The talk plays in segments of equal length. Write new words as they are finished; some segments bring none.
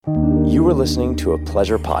You are listening to a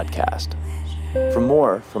Pleasure Podcast. For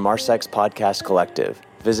more from our Sex Podcast Collective,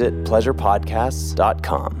 visit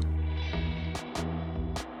pleasurepodcasts.com.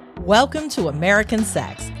 Welcome to American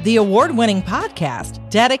Sex, the award-winning podcast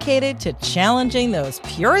dedicated to challenging those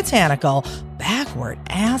puritanical,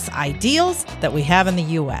 backward-ass ideals that we have in the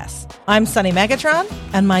U.S. I'm Sunny Megatron,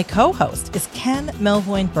 and my co-host is Ken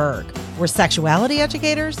Melvoin Berg. We're sexuality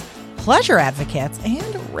educators, pleasure advocates,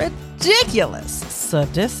 and ridiculous,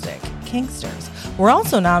 sadistic kinksters. We're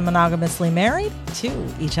also non-monogamously married to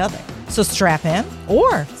each other. So strap in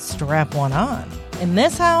or strap one on. In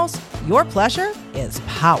this house, your pleasure is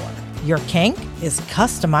power. Your kink is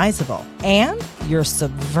customizable. And your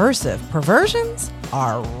subversive perversions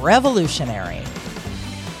are revolutionary.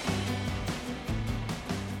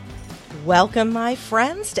 Welcome, my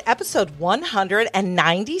friends, to episode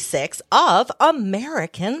 196 of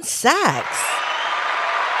American Sex.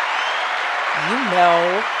 You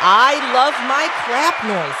know, I love my clap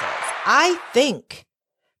noises. I think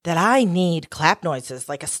that I need clap noises,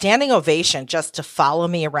 like a standing ovation just to follow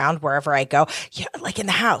me around wherever I go. Yeah, like in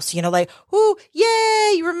the house, you know, like, ooh,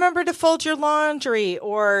 yay, you remember to fold your laundry,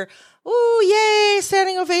 or, ooh, yay,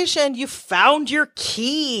 standing ovation, you found your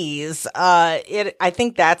keys. I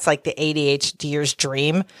think that's like the ADHDer's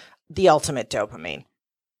dream, the ultimate dopamine.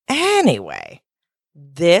 Anyway,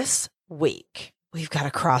 this week, we've got a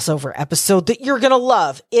crossover episode that you're going to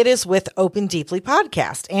love. It is with Open Deeply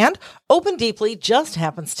podcast. And Open Deeply just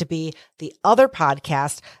happens to be the other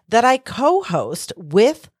podcast that I co-host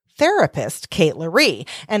with therapist Kate Loree.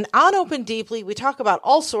 And on Open Deeply, we talk about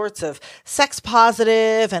all sorts of sex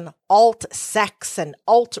positive and alt sex and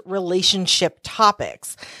alt relationship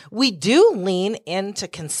topics. We do lean into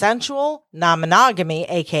consensual non-monogamy,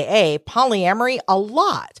 aka polyamory, a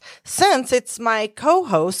lot, since it's my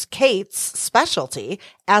co-host Kate's specialty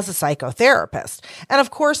as a psychotherapist. And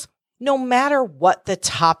of course, no matter what the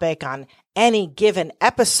topic on any given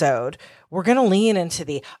episode, we're going to lean into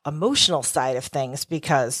the emotional side of things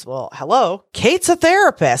because, well, hello, Kate's a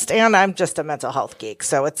therapist and I'm just a mental health geek.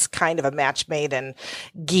 So it's kind of a match made in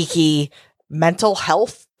geeky mental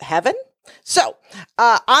health heaven. So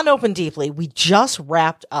on Open Deeply, we just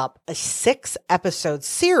wrapped up a 6-episode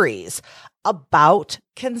series about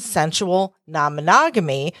consensual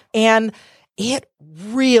non-monogamy, and it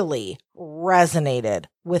really resonated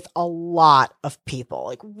with a lot of people.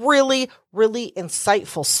 Like really, really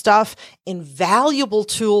insightful stuff, invaluable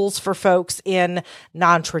tools for folks in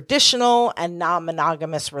non-traditional and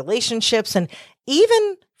non-monogamous relationships, and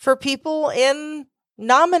even for people in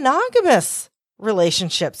non-monogamous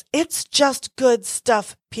relationships. It's just good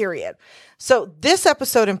stuff, period. So this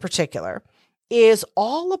episode in particular is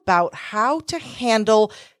all about how to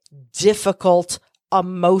handle difficult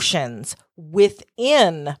emotions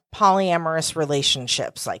within polyamorous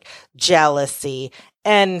relationships, like jealousy,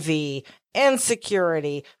 envy,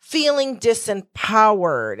 insecurity, feeling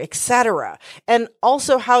disempowered, etc. And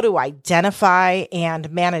also how to identify and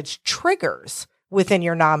manage triggers within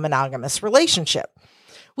your non-monogamous relationship.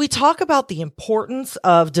 We talk about the importance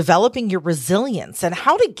of developing your resilience and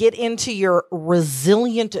how to get into your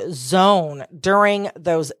resilient zone during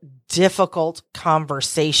those difficult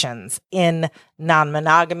conversations in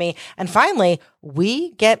non-monogamy. And finally,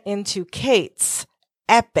 we get into Kate's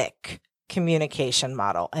epic communication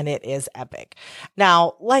model, and it is epic.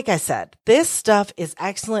 Now, like I said, this stuff is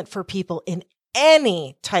excellent for people in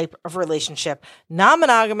any type of relationship,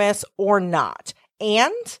 non-monogamous or not.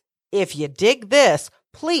 And if you dig this,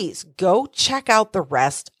 please go check out the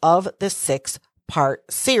rest of the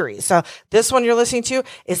 6-part series. So this one you're listening to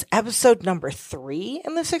is episode number 3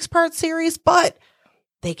 in the 6-part series, but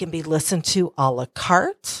they can be listened to a la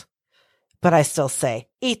carte. But I still say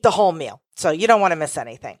eat the whole meal, so you don't want to miss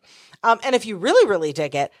anything. And if you really, really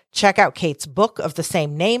dig it, check out Kate's book of the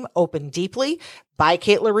same name, Open Deeply, by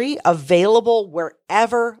Kate Loree, available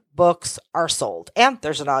wherever books are sold. And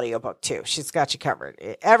there's an audiobook too. She's got you covered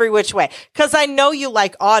every which way. Because I know you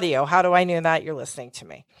like audio. How do I know that? You're listening to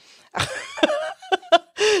me.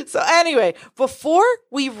 So anyway, before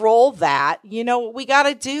we roll that, you know what we got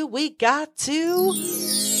to do? We got to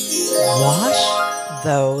wash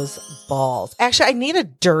those balls. Actually, I need a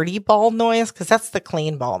dirty ball noise because that's the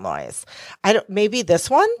clean ball noise. Maybe this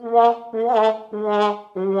one?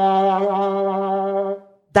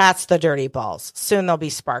 That's the dirty balls. Soon they'll be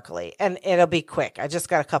sparkly and it'll be quick. I just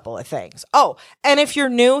got a couple of things. Oh, and if you're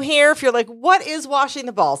new here, if you're like, what is washing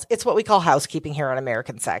the balls? It's what we call housekeeping here on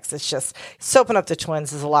American Sex. It's just soaping up the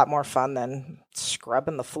twins is a lot more fun than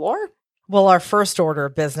scrubbing the floor. Well, our first order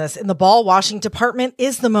of business in the ball washing department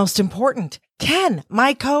is the most important. Ken,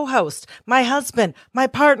 my co-host, my husband, my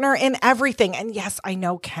partner in everything. And yes, I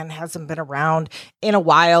know Ken hasn't been around in a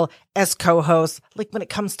while as co-host. Like when it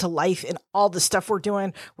comes to life and all the stuff we're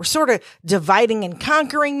doing, we're sort of dividing and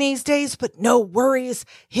conquering these days, but no worries,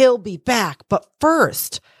 he'll be back. But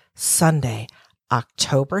first, Sunday,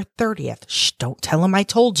 October 30th, don't tell him I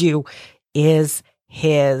told you, is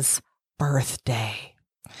his birthday.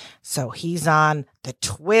 So he's on the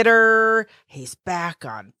Twitter, he's back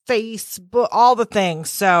on Facebook, all the things.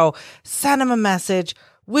 So send him a message,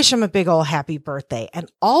 wish him a big old happy birthday. And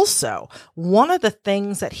also, one of the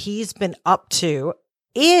things that he's been up to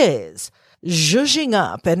is zhuzhing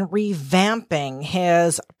up and revamping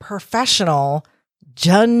his professional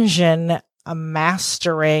dungeon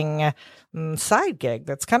mastering side gig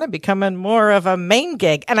that's kind of becoming more of a main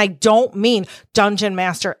gig. And I don't mean dungeon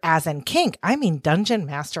master as in kink. I mean dungeon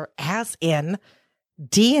master as in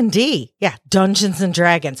D&D. Yeah, Dungeons and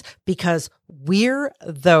Dragons, because we're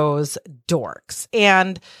those dorks.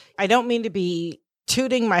 And I don't mean to be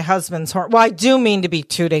tooting my husband's horn. Well, I do mean to be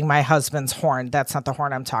tooting my husband's horn. That's not the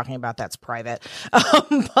horn I'm talking about. That's private.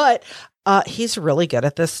 But he's really good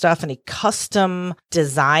at this stuff, and he custom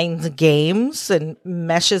designs games and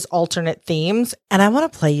meshes alternate themes. And I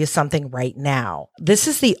want to play you something right now. This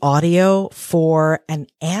is the audio for an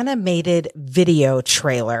animated video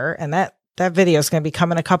trailer, and that video is going to be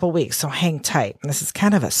coming in a couple weeks, so hang tight. And this is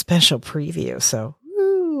kind of a special preview. So,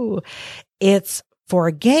 it's for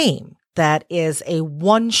a game that is a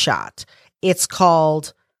one-shot. It's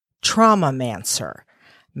called Traumamancer,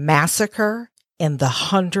 Massacre in the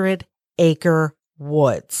 100-Acre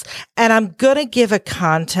Woods. And I'm going to give a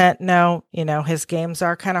content note. You know, his games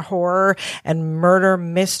are kind of horror and murder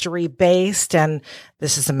mystery based, and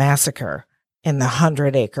this is a massacre in the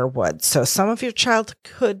 100-Acre Woods. So some of your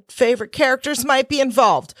childhood favorite characters might be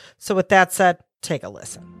involved. So with that said, take a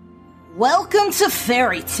listen. Welcome to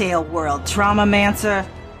Fairy Tale World, Traumamancer.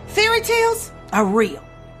 Fairy tales are real.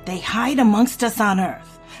 They hide amongst us on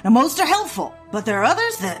Earth. Now, most are helpful, but there are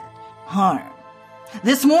others that harm.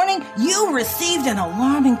 This morning, you received an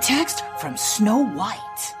alarming text from Snow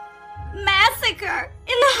White. Massacre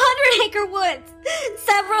in the 100-Acre Woods.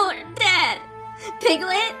 Several are dead.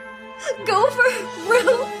 Piglet, Gopher,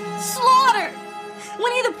 Roo, Slaughter.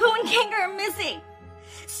 Winnie the Pooh and Kangaroo are missing.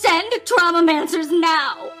 Send Traumamancers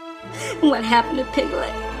now. What happened to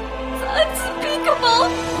Piglet? It's unspeakable.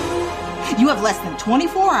 You have less than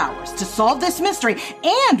 24 hours to solve this mystery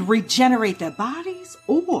and regenerate their bodies,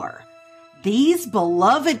 or these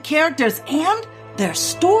beloved characters and their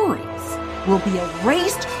stories will be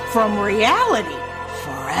erased from reality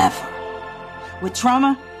forever. With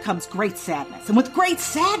trauma comes great sadness, and with great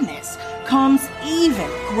sadness comes even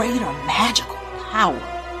greater magical power.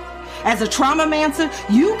 As a Traumamancer,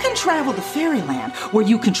 you can travel to Fairyland, where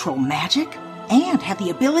you control magic and have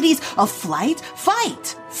the abilities of flight,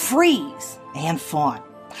 fight, freeze, and fawn.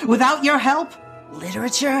 Without your help,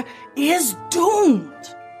 literature is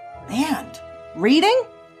doomed. And reading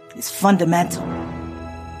is fundamental.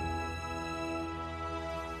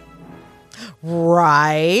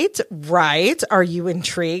 Right. Are you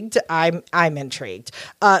intrigued? I'm intrigued.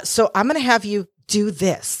 So I'm going to have you do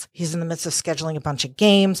this. He's in the midst of scheduling a bunch of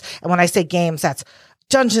games. And when I say games, that's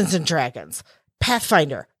Dungeons and Dragons,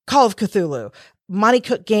 Pathfinder, Call of Cthulhu, Monte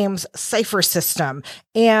Cook Games, Cypher System,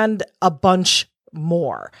 and a bunch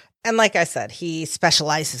more. And like I said, he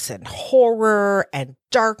specializes in horror and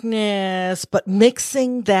darkness, but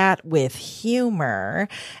mixing that with humor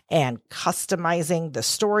and customizing the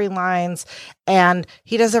storylines. And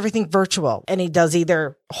he does everything virtual. And he does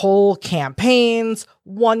either whole campaigns,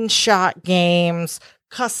 one-shot games,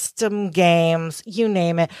 custom games, you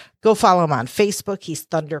name it. Go follow him on Facebook. He's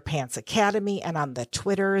Thunderpants Academy, and on the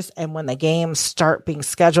Twitters. And when the games start being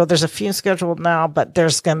scheduled, there's a few scheduled now, but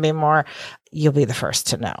there's going to be more. You'll be the first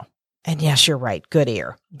to know. And yes, you're right. Good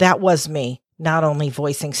ear. That was me, not only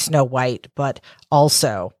voicing Snow White, but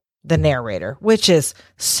also the narrator, which is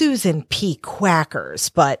Susan P. Quackers.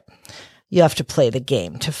 But you have to play the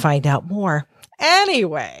game to find out more.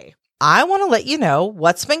 Anyway, I want to let you know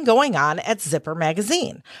what's been going on at Zipper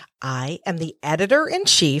Magazine. I am the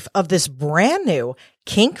editor-in-chief of this brand new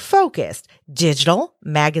kink-focused digital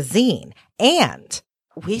magazine. And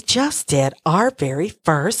we just did our very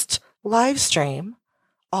first live stream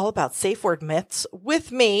all about safe word myths with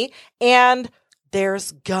me. And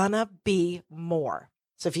there's gonna be more.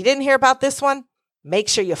 So if you didn't hear about this one, make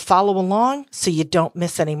sure you follow along so you don't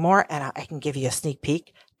miss any more. And I can give you a sneak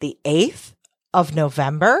peek. The 8th of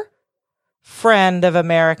November, friend of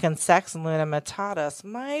American Sex, Luna Matatas,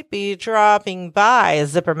 might be dropping by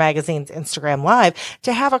Zipper Magazine's Instagram Live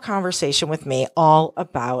to have a conversation with me all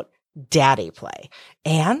about daddy play.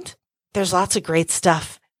 And there's lots of great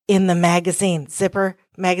stuff in the magazine,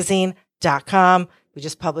 zippermagazine.com. We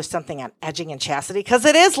just published something on edging and chastity because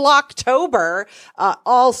it is Locktober,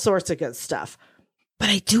 all sorts of good stuff. But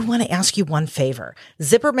I do want to ask you one favor.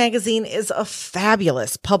 Zipper Magazine is a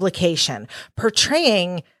fabulous publication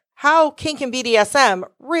portraying how kink and BDSM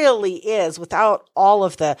really is without all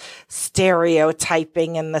of the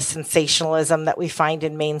stereotyping and the sensationalism that we find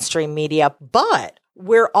in mainstream media. But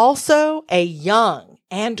we're also a young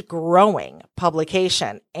and growing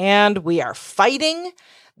publication, and we are fighting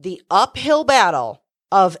the uphill battle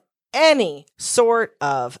of any sort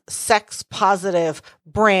of sex positive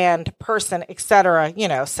brand, person, etc.,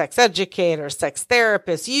 sex educator, sex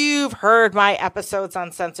therapist. You've heard my episodes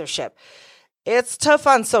on censorship. It's tough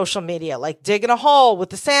on social media, like digging a hole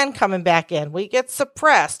with the sand coming back in. We get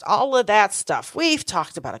suppressed, all of that stuff. We've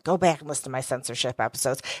talked about it. Go back and listen to my censorship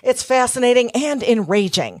episodes. It's fascinating and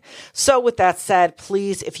enraging. So with that said,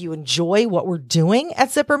 please, if you enjoy what we're doing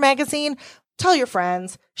at Zipper Magazine, tell your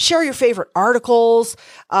friends, share your favorite articles,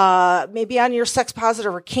 maybe on your sex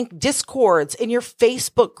positive or kink discords, in your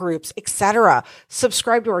Facebook groups, etc.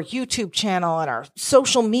 Subscribe to our YouTube channel and our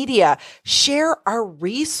social media. Share our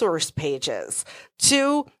resource pages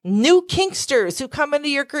to new kinksters who come into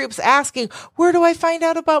your groups asking, where do I find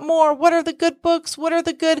out about more? What are the good books? What are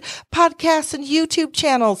the good podcasts and YouTube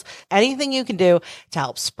channels? Anything you can do to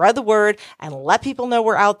help spread the word and let people know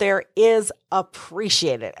we're out there is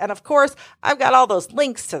appreciated. And of course, I've got all those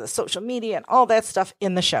links to the social media and all that stuff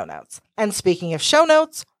in the show notes. And speaking of show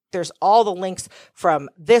notes, there's all the links from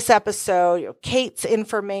this episode, Kate's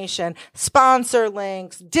information, sponsor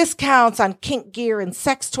links, discounts on kink gear and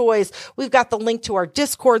sex toys. We've got the link to our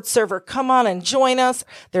Discord server. Come on and join us.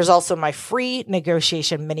 There's also my free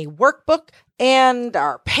negotiation mini workbook and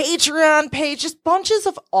our Patreon page, just bunches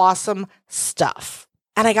of awesome stuff.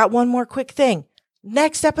 And I got one more quick thing.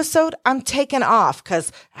 Next episode, I'm taking off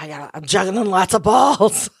because I'm juggling lots of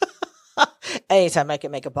balls. Anytime I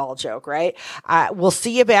can make a ball joke, right? We'll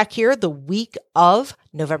see you back here the week of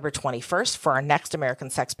November 21st for our next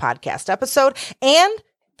American Sex Podcast episode. And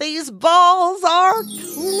these balls are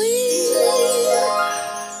clean.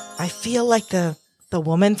 I feel like the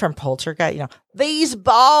woman from Poltergeist, these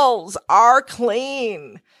balls are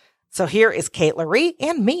clean. So here is Kate Loree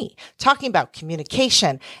and me talking about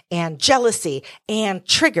communication and jealousy and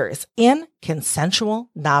triggers in consensual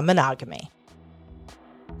non-monogamy.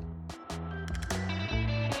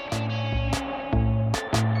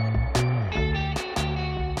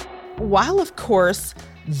 While, of course,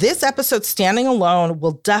 this episode standing alone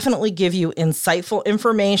will definitely give you insightful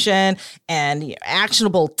information and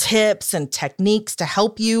actionable tips and techniques to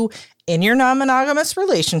help you in your non-monogamous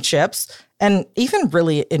relationships, and even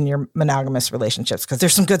really in your monogamous relationships, because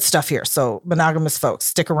there's some good stuff here. So monogamous folks,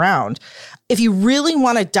 stick around. If you really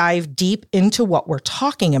want to dive deep into what we're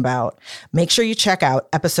talking about, make sure you check out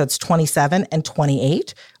episodes 27 and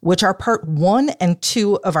 28, which are part 1 and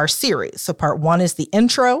 2 of our series. So part 1 is the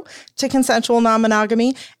intro to consensual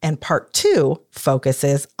non-monogamy, and part 2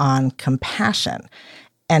 focuses on compassion.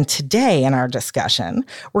 And today in our discussion,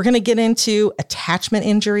 we're going to get into attachment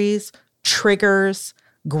injuries, triggers,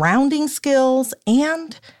 grounding skills,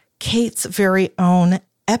 and Kate's very own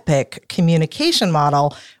epic communication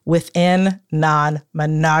model within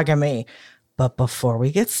non-monogamy. But before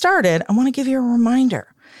we get started, I want to give you a reminder.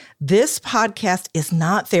 This podcast is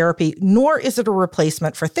not therapy, nor is it a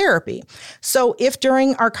replacement for therapy. So if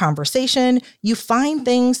during our conversation you find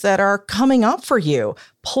things that are coming up for you,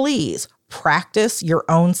 please practice your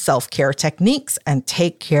own self-care techniques and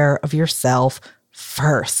take care of yourself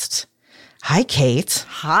first. Hi, Kate.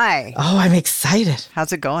 Hi. Oh, I'm excited.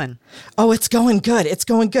 How's it going? Oh, it's going good. It's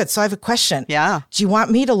going good. So I have a question. Yeah. Do you want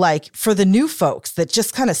me to, for the new folks that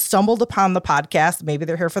just kind of stumbled upon the podcast, maybe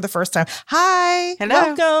they're here for the first time. Hi.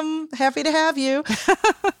 Hello. Welcome. Happy to have you.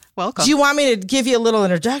 Welcome. Do you want me to give you a little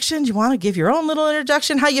introduction? Do you want to give your own little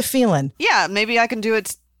introduction? How you feeling? Yeah, maybe I can do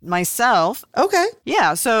it myself. Okay.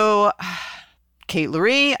 Yeah, so Kate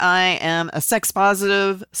Loree, I am a sex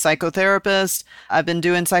positive psychotherapist. I've been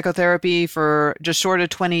doing psychotherapy for just short of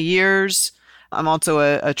 20 years. I'm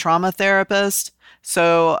also a trauma therapist.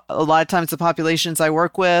 So a lot of times the populations I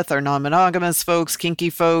work with are non-monogamous folks, kinky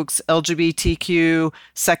folks, LGBTQ,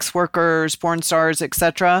 sex workers, porn stars,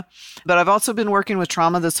 etc. But I've also been working with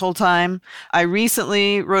trauma this whole time. I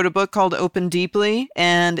recently wrote a book called Open Deeply,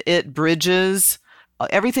 and it bridges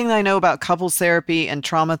everything that I know about couples therapy and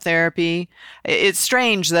trauma therapy. It's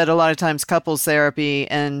strange that a lot of times couples therapy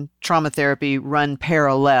and trauma therapy run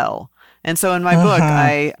parallel. And so in my book,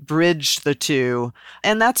 I bridged the two.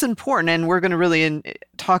 And that's important. And we're going to really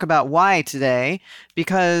talk about why today,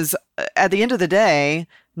 because at the end of the day,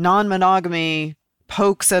 non-monogamy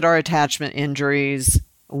pokes at our attachment injuries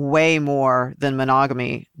way more than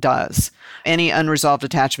monogamy does. Any unresolved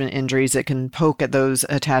attachment injuries, it can poke at those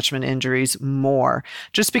attachment injuries more,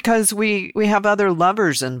 just because we have other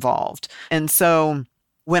lovers involved. And so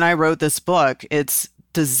when I wrote this book, it's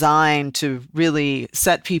designed to really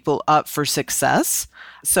set people up for success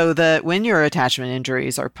so that when your attachment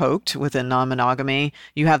injuries are poked within non-monogamy,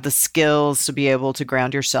 you have the skills to be able to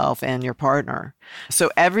ground yourself and your partner.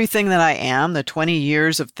 So everything that I am, the 20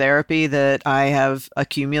 years of therapy that I have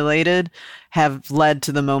accumulated, have led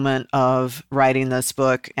to the moment of writing this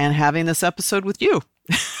book and having this episode with you.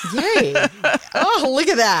 Yay. Oh, look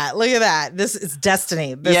at that. Look at that. This is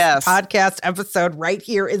destiny. This podcast episode right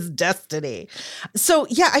here is destiny. So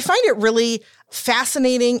yeah, I find it really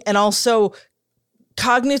fascinating and also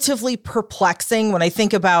cognitively perplexing when I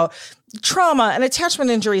think about trauma and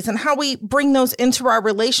attachment injuries and how we bring those into our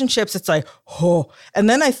relationships. It's like, oh, and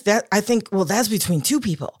then I think, well, that's between two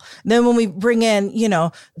people. And then when we bring in,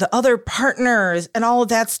 the other partners and all of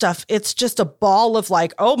that stuff, it's just a ball of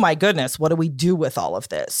like, oh my goodness, what do we do with all of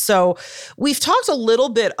this? So we've talked a little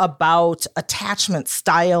bit about attachment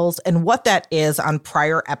styles and what that is on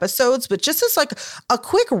prior episodes, but just as like a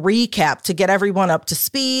quick recap to get everyone up to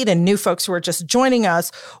speed and new folks who are just joining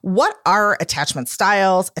us, what are attachment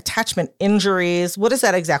styles, attachment injuries? What does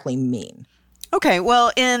that exactly mean? Okay,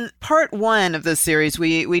 well, in part 1 of this series,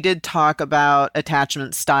 we did talk about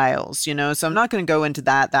attachment styles, so I'm not going to go into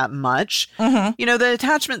that much. The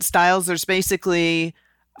attachment styles, there's basically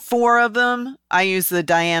 4 of them. I use the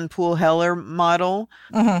Diane Poole Heller model.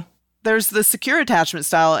 There's the secure attachment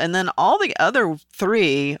style, and then all the other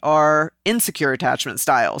 3 are insecure attachment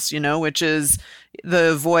styles, which is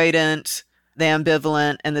the avoidant, the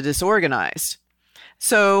ambivalent, and the disorganized.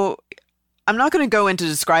 So I'm not going to go into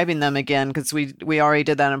describing them again because we already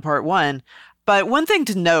did that in part 1. But one thing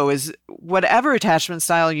to know is whatever attachment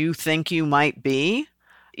style you think you might be,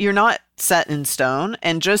 you're not set in stone.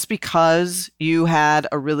 And just because you had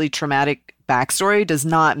a really traumatic backstory does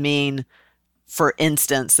not mean, for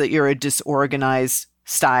instance, that you're a disorganized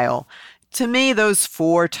style. To me, those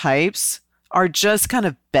 4 types are just kind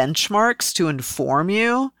of benchmarks to inform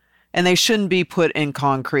you, and they shouldn't be put in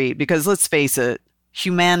concrete because let's face it,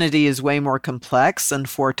 humanity is way more complex than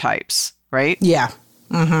 4 types, right? Yeah.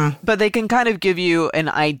 But they can kind of give you an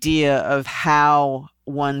idea of how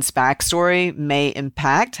one's backstory may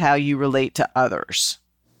impact how you relate to others.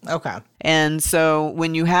 Okay. And so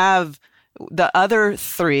when you have the other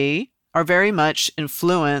 3 are very much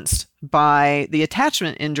influenced by the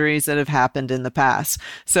attachment injuries that have happened in the past.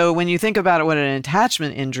 So when you think about what an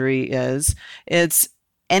attachment injury is, it's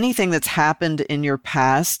anything that's happened in your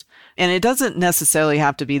past. And it doesn't necessarily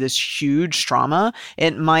have to be this huge trauma.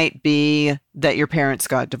 It might be that your parents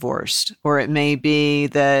got divorced, or it may be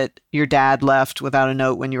that your dad left without a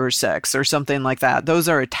note when you were 6 or something like that. Those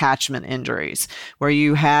are attachment injuries where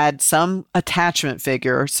you had some attachment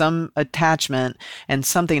figure, some attachment, and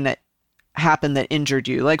something that happened that injured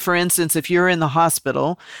you. Like, for instance, if you're in the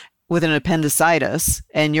hospital with an appendicitis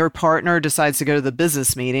and your partner decides to go to the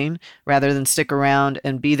business meeting rather than stick around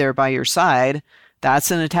and be there by your side,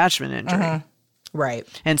 that's an attachment injury. Right.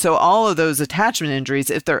 And so all of those attachment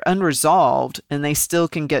injuries, if they're unresolved and they still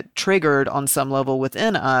can get triggered on some level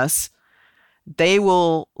within us, they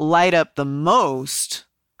will light up the most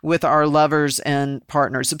with our lovers and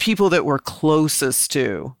partners, the people that we're closest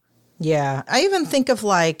to. Yeah. I even think of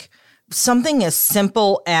like something as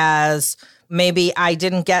simple as maybe I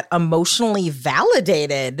didn't get emotionally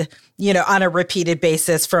validated, on a repeated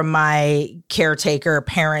basis from my caretaker,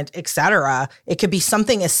 parent, etc. It could be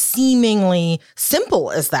something as seemingly simple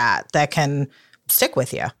as that can stick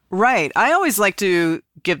with you. Right. I always like to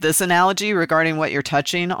give this analogy regarding what you're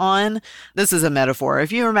touching on. This is a metaphor.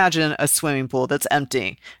 If you imagine a swimming pool that's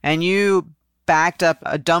empty and you backed up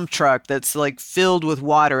a dump truck that's like filled with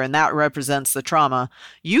water and that represents the trauma,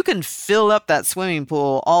 you can fill up that swimming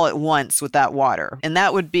pool all at once with that water. And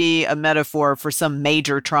that would be a metaphor for some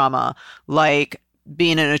major trauma, like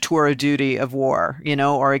being in a tour of duty of war,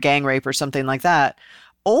 or a gang rape or something like that.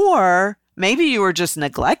 Or maybe you were just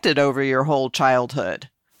neglected over your whole childhood.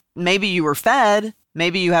 Maybe you were fed,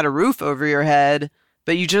 maybe you had a roof over your head,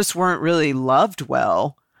 but you just weren't really loved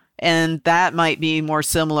well. And that might be more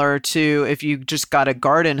similar to if you just got a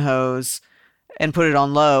garden hose and put it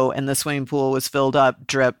on low and the swimming pool was filled up,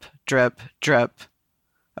 drip, drip, drip.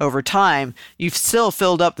 over time, you've still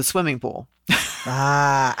filled up the swimming pool.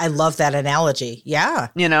 I love that analogy. Yeah.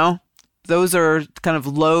 You know, those are kind of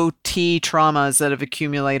low T traumas that have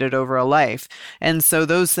accumulated over a life. And so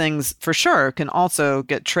those things for sure can also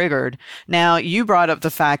get triggered. Now, you brought up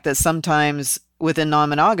the fact that sometimes within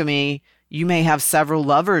non-monogamy, you may have several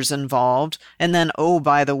lovers involved. And then, oh,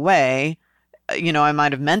 by the way, you know, I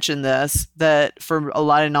might have mentioned this, that for a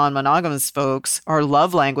lot of non-monogamous folks, our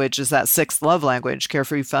love language is that sixth love language,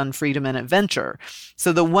 carefree, fun, freedom, and adventure.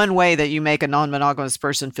 So the one way that you make a non-monogamous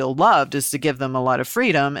person feel loved is to give them a lot of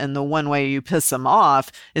freedom. And the one way you piss them off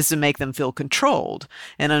is to make them feel controlled.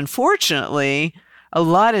 And unfortunately, a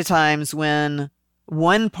lot of times when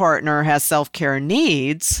one partner has self-care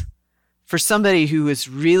needs, for somebody who is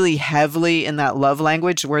really heavily in that love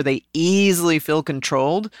language where they easily feel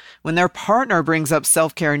controlled, when their partner brings up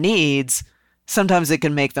self-care needs, sometimes it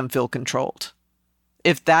can make them feel controlled.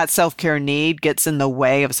 If that self-care need gets in the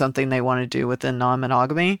way of something they want to do within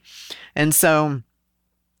non-monogamy. And so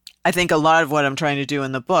I think a lot of what I'm trying to do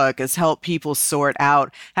in the book is help people sort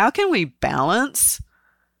out how can we balance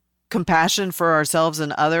compassion for ourselves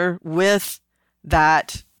and other with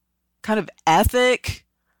that kind of ethic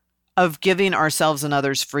of giving ourselves and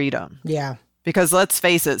others freedom. Yeah. Because let's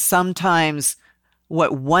face it, sometimes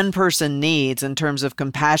what one person needs in terms of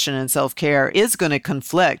compassion and self-care is going to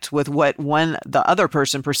conflict with what the other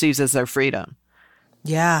person perceives as their freedom.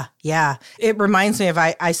 Yeah. Yeah. It reminds me of,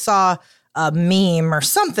 I saw a meme or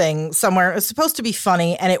something somewhere. It was supposed to be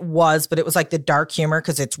funny, and it was, but it was like the dark humor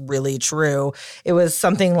because it's really true. It was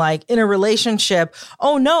something like, in a relationship,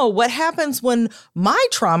 oh no, what happens when my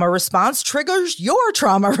trauma response triggers your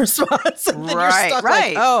trauma response? And then you're stuck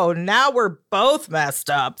like, oh, now we're both messed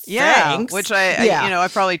up. Thanks. Which I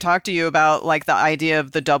probably talked to you about, like the idea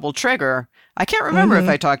of the double trigger. I can't remember if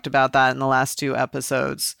I talked about that in the last 2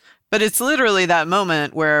 episodes. But it's literally that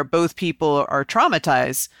moment where both people are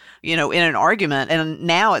traumatized, you know, in an argument. And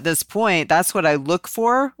now at this point, that's what I look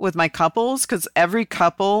for with my couples, because every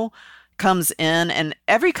couple comes in and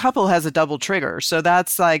every couple has a double trigger. So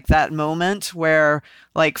that's like that moment where,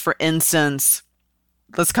 like, for instance,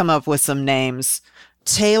 let's come up with some names.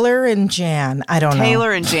 Taylor and Jan. I don't know.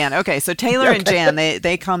 Taylor and Jan. Okay. So Taylor and Jan,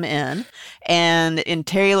 they come in, and in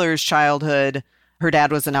Taylor's childhood, her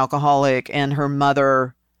dad was an alcoholic and her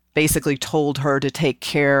mother basically told her to take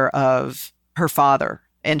care of her father.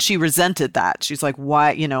 And she resented that. She's like,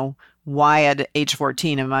 why at age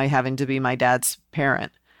 14 am I having to be my dad's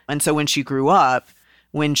parent? And so when she grew up,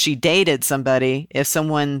 when she dated somebody, if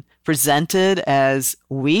someone presented as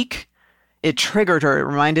weak, it triggered her. It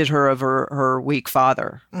reminded her of her weak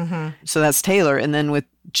father. Mm-hmm. So that's Taylor. And then with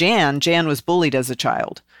Jan was bullied as a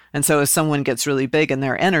child. And so if someone gets really big in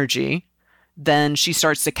their energy, then she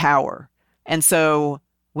starts to cower. And so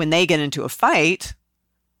when they get into a fight,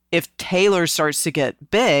 if Taylor starts to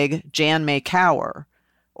get big, Jan may cower.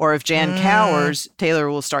 Or if Jan cowers, Taylor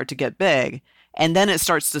will start to get big. And then it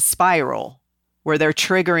starts to spiral, where they're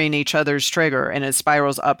triggering each other's trigger, and it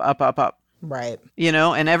spirals up, up, up, up. Right. You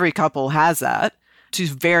know, and every couple has that to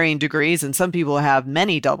varying degrees. And some people have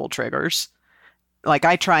many double triggers. Like,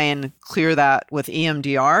 I try and clear that with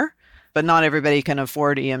EMDR, but not everybody can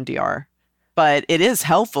afford EMDR. But it is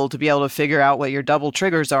helpful to be able to figure out what your double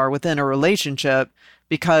triggers are within a relationship,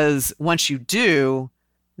 because once you do,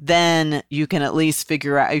 then you can at least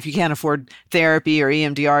figure out, if you can't afford therapy or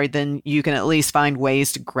EMDR, then you can at least find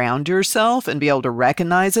ways to ground yourself and be able to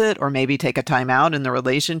recognize it, or maybe take a time out in the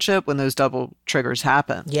relationship when those double triggers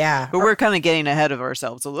happen. Yeah. But we're kind of getting ahead of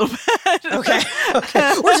ourselves a little bit. Okay.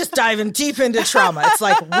 We're just diving deep into trauma. It's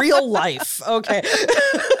like real life. Okay.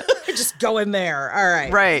 Just go in there. All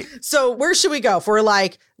right. Right. So where should we go?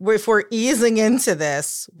 If we're easing into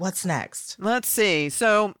this, what's next? Let's see.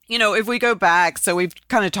 So, you know, if we go back, so we've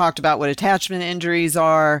kind of talked about what attachment injuries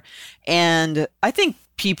are. And I think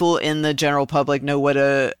people in the general public know what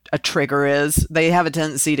a trigger is. They have a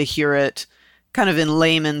tendency to hear it kind of in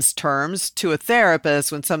layman's terms. To a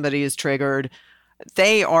therapist, when somebody is triggered,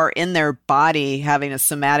 they are in their body having a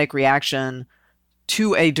somatic reaction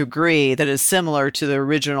to a degree that is similar to the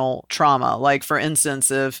original trauma. Like, for instance,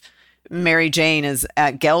 if Mary Jane is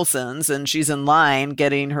at Gelson's and she's in line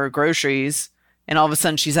getting her groceries, and all of a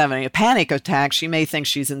sudden she's having a panic attack, she may think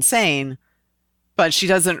she's insane, but she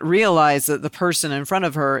doesn't realize that the person in front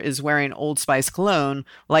of her is wearing Old Spice cologne,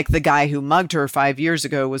 like the guy who mugged her 5 years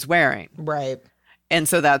ago was wearing. Right. And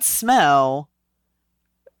so that smell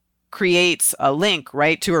creates a link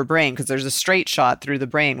right to her brain, because there's a straight shot through the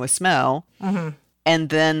brain with smell. Mm-hmm. And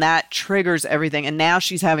then that triggers everything. And now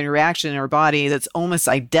she's having a reaction in her body that's almost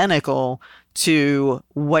identical to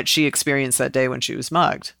what she experienced that day when she was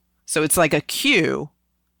mugged. So it's like a cue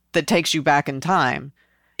that takes you back in time.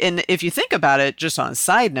 And if you think about it, just on a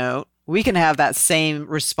side note, we can have that same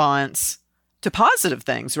response to positive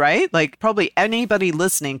things, right? Like probably anybody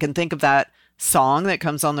listening can think of that song that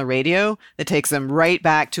comes on the radio that takes them right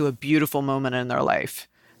back to a beautiful moment in their life.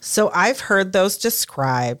 So I've heard those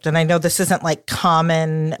described, and I know this isn't like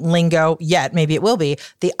common lingo yet. Maybe it will be.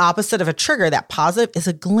 The opposite of a trigger, that positive, is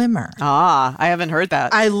a glimmer. Ah, I haven't heard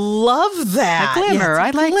that. I love that. A glimmer. Yeah, I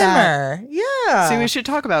like that. Yeah. See, we should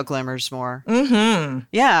talk about glimmers more. Mm-hmm.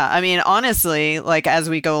 Yeah. I mean, honestly, like as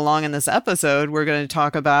we go along in this episode, we're going to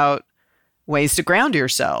talk about ways to ground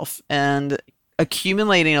yourself, and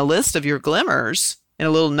accumulating a list of your glimmers in a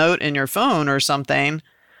little note in your phone or something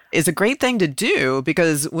is a great thing to do,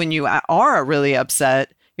 because when you are really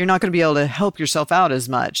upset, you're not going to be able to help yourself out as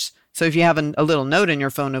much. So if you have a little note in your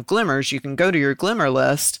phone of glimmers, you can go to your glimmer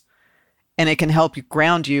list and it can help you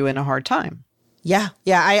ground you in a hard time. Yeah.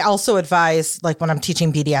 Yeah. I also advise, like when I'm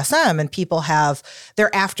teaching BDSM and people have their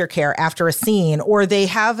aftercare after a scene, or they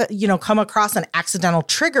have, come across an accidental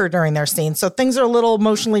trigger during their scene. So things are a little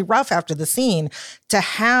emotionally rough after the scene, to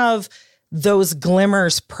have those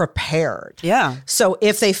glimmers prepared. Yeah. So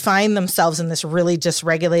if they find themselves in this really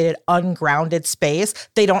dysregulated, ungrounded space,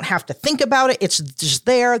 they don't have to think about it. It's just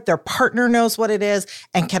there. Their partner knows what it is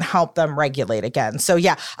and can help them regulate again. So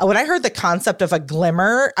yeah, when I heard the concept of a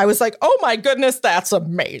glimmer, I was like, oh my goodness, that's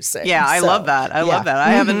amazing. Yeah, I love that. I love that.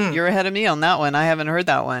 I haven't, you're ahead of me on that one. I haven't heard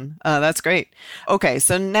that one. That's great. Okay,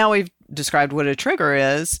 so now we've described what a trigger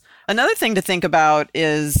is. Another thing to think about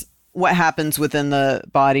is what happens within the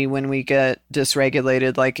body when we get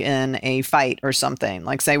dysregulated, like in a fight or something.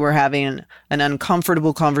 Like say we're having an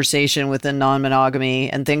uncomfortable conversation within non-monogamy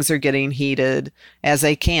and things are getting heated, as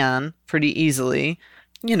they can pretty easily.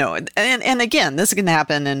 And again, this can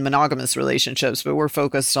happen in monogamous relationships, but we're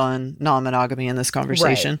focused on non-monogamy in this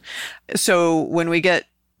conversation. Right. So when we get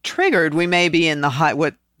triggered, we may be in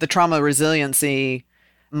what the trauma resiliency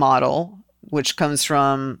model, which comes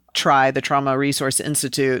from TRI, the Trauma Resource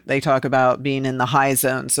Institute. They talk about being in the high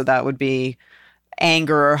zone. So that would be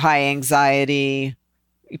anger, high anxiety,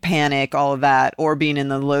 panic, all of that, or being in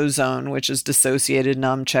the low zone, which is dissociated,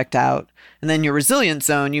 numb, checked out. And then your resilient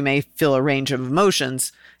zone, you may feel a range of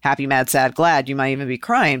emotions, happy, mad, sad, glad. You might even be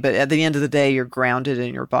crying, but at the end of the day, you're grounded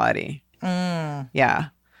in your body. Yeah.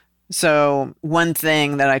 So one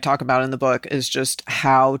thing that I talk about in the book is just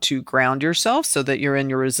how to ground yourself so that you're in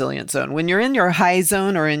your resilient zone. When you're in your high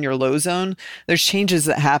zone or in your low zone, there's changes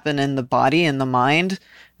that happen in the body and the mind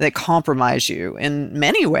that compromise you in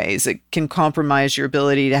many ways. It can compromise your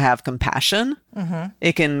ability to have compassion. Mm-hmm.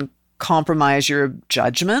 It can compromise your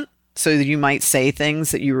judgment, so that you might say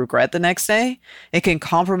things that you regret the next day. It can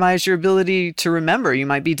compromise your ability to remember. You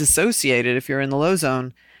might be dissociated if you're in the low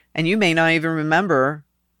zone, and you may not even remember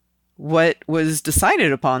what was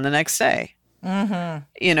decided upon the next day.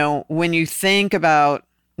 Mm-hmm. When you think about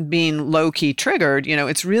being low-key triggered,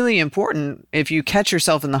 it's really important if you catch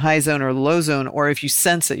yourself in the high zone or low zone, or if you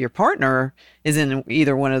sense that your partner is in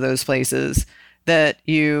either one of those places, that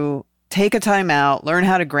you take a time out, learn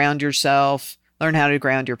how to ground yourself, learn how to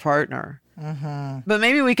ground your partner. Mm-hmm. But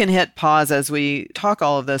maybe we can hit pause as we talk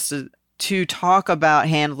all of this to talk about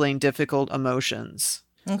handling difficult emotions.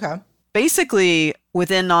 Okay. Basically,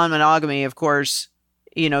 within non-monogamy, of course,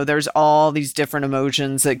 there's all these different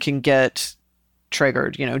emotions that can get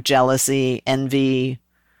triggered, jealousy, envy,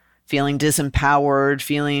 feeling disempowered,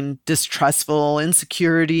 feeling distrustful,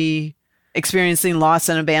 insecurity, experiencing loss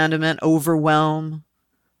and abandonment, overwhelm,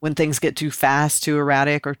 when things get too fast, too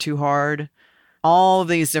erratic, or too hard. All of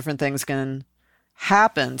these different things can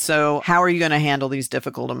happen. So how are you going to handle these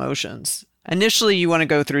difficult emotions? Initially, you want to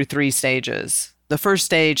go through 3 stages. The first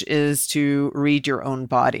stage is to read your own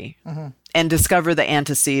body and discover the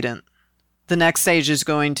antecedent. The next stage is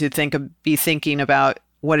going to be thinking about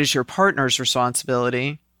what is your partner's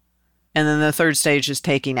responsibility. And then the third stage is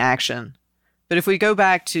taking action. But if we go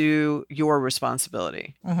back to your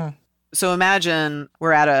responsibility. So imagine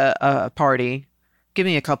we're at a party. Give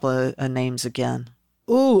me a couple of names again.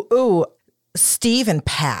 Ooh. Steve and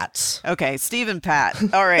Pat. Okay, Steve and Pat.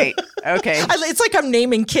 All right. Okay. It's like I'm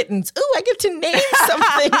naming kittens. Ooh, I get to name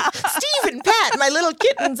something. Steve and Pat, my little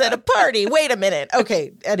kittens at a party. Wait a minute.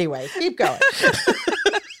 Okay, anyway, keep going.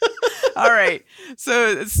 All right.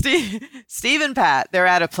 So Steve and Pat, they're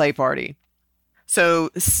at a play party. So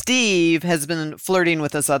Steve has been flirting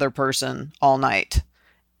with this other person all night.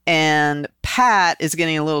 And Pat is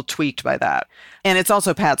getting a little tweaked by that. And it's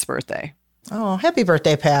also Pat's birthday. Oh, happy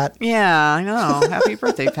birthday, Pat. Yeah, I know. Happy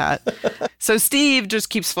birthday, Pat. So Steve just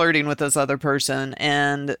keeps flirting with this other person,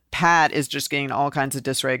 and Pat is just getting all kinds of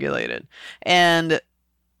dysregulated. And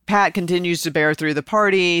Pat continues to bear through the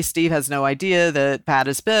party. Steve has no idea that Pat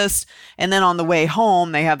is pissed. And then on the way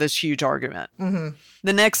home, they have this huge argument.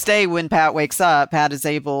 The next day when Pat wakes up, Pat is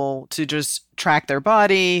able to just track their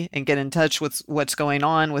body and get in touch with what's going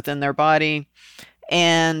on within their body.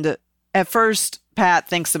 And at first, Pat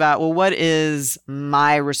thinks about, well, what is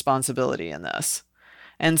my responsibility in this?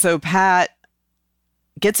 And so Pat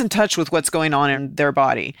gets in touch with what's going on in their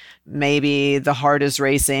body. Maybe the heart is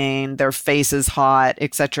racing, their face is hot,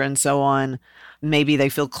 etc., and so on. Maybe they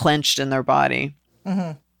feel clenched in their body.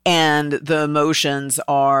 And the emotions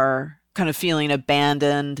are kind of feeling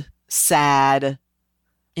abandoned, sad,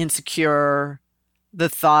 insecure. The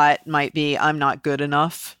thought might be, I'm not good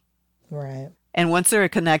enough. Right. And once they're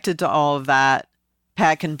connected to all of that,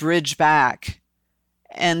 Pat can bridge back.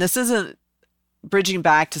 And this isn't bridging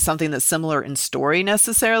back to something that's similar in story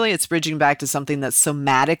necessarily. It's bridging back to something that's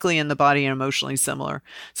somatically in the body and emotionally similar.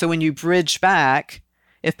 So when you bridge back,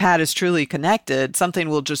 if Pat is truly connected, something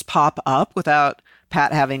will just pop up without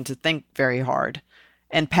Pat having to think very hard.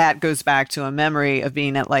 And Pat goes back to a memory of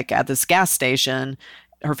being at this gas station.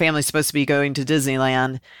 Her family's supposed to be going to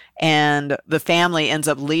Disneyland, and the family ends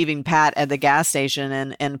up leaving Pat at the gas station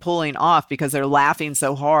and pulling off because they're laughing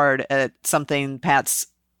so hard at something Pat's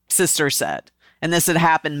sister said. And this had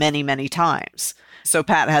happened many, many times. So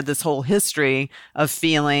Pat had this whole history of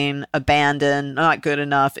feeling abandoned, not good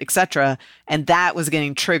enough, etc. And that was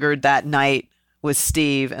getting triggered that night with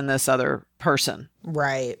Steve and this other person.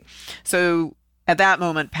 Right. So at that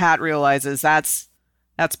moment, Pat realizes that's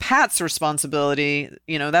Pat's responsibility.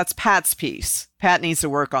 That's Pat's piece. Pat needs to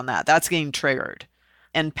work on that. That's getting triggered.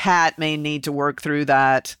 And Pat may need to work through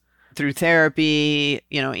that through therapy,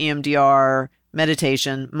 EMDR,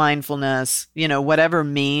 meditation, mindfulness, whatever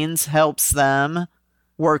means helps them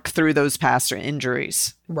work through those past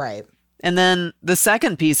injuries. Right. And then the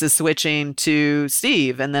second piece is switching to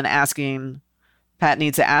Steve and then Pat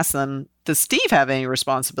needs to ask them, does Steve have any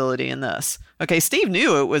responsibility in this? Okay, Steve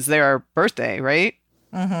knew it was their birthday, right?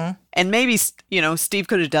 And maybe, Steve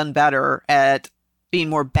could have done better at being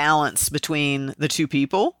more balanced between the two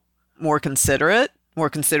people, more considerate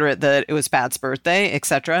that it was Pat's birthday,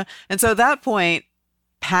 etc. And so at that point,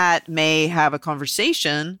 Pat may have a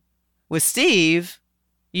conversation with Steve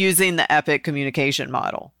using the EPIC communication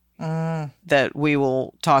model that we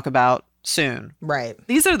will talk about soon. Right.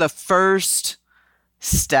 These are the first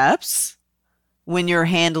steps when you're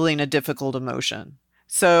handling a difficult emotion.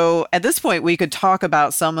 So at this point, we could talk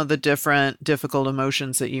about some of the different difficult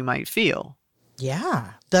emotions that you might feel.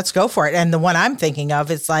 Yeah, let's go for it. And the one I'm thinking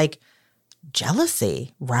of is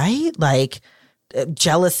jealousy, right?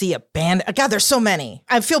 Jealousy, abandon. God, there's so many.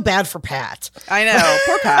 I feel bad for Pat. I know.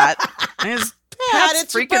 Poor Pat. Pat's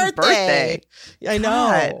it's freaking your birthday. I know.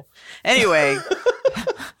 God. Anyway.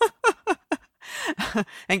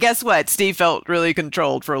 And guess what? Steve felt really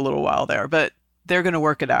controlled for a little while there, but they're going to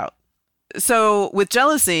work it out. So with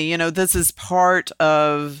jealousy, this is part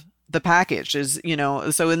of the package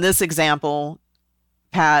so in this example,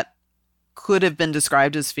 Pat could have been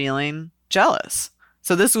described as feeling jealous.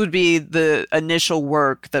 So this would be the initial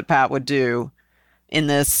work that Pat would do in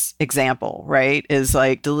this example, right? Is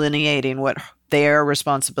delineating what their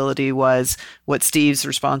responsibility was, what Steve's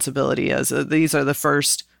responsibility is. These are the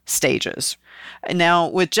first stages. Now,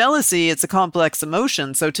 with jealousy, it's a complex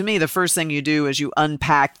emotion. So to me, the first thing you do is you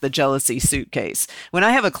unpack the jealousy suitcase. When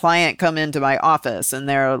I have a client come into my office and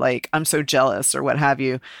they're like, I'm so jealous or what have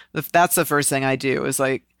you, that's the first thing I do is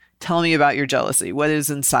tell me about your jealousy. What is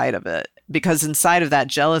inside of it? Because inside of that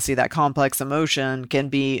jealousy, that complex emotion can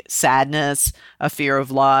be sadness, a fear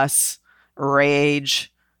of loss,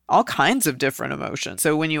 rage, all kinds of different emotions.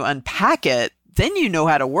 So when you unpack it, then you know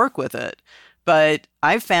how to work with it. But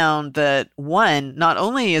I found that not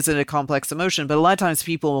only is it a complex emotion, but a lot of times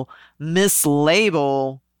people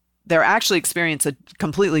mislabel, they're actually experience a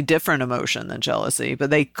completely different emotion than jealousy,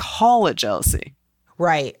 but they call it jealousy.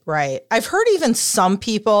 Right, right. I've heard even some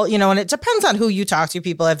people, and it depends on who you talk to.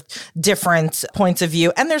 People have different points of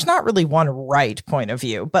view, and there's not really one right point of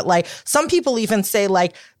view. But some people even say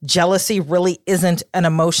jealousy really isn't an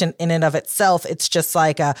emotion in and of itself. It's just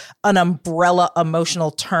an umbrella emotional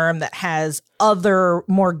term that has other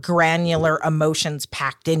more granular emotions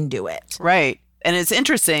packed into it. Right. And it's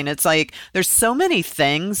interesting. It's there's so many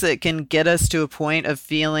things that can get us to a point of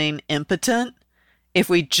feeling impotent if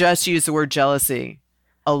we just use the word jealousy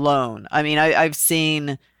alone. I mean, I've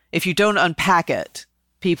seen if you don't unpack it,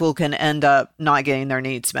 people can end up not getting their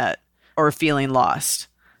needs met or feeling lost.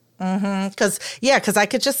 Because I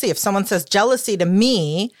could just see if someone says jealousy to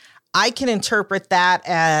me, I can interpret that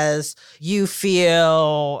as you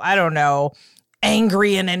feel, I don't know,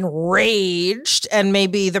 angry and enraged. And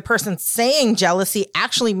maybe the person saying jealousy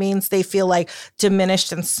actually means they feel like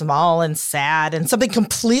diminished and small and sad and something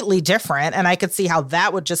completely different. And I could see how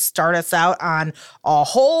that would just start us out on a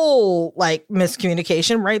whole like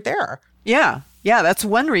miscommunication right there. Yeah. Yeah, that's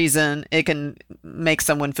one reason it can make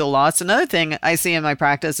someone feel lost. Another thing I see in my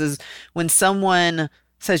practice is when someone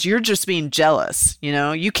says, you're just being jealous,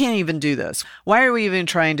 you can't even do this. Why are we even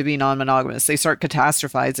trying to be non-monogamous? They start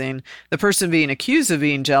catastrophizing. The person being accused of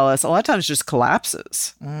being jealous a lot of times just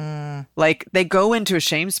collapses. Like they go into a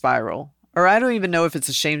shame spiral, or I don't even know if it's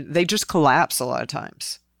a shame. They just collapse a lot of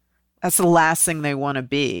times. That's the last thing they want to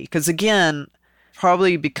be. Because again,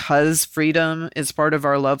 probably because freedom is part of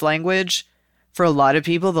our love language, for a lot of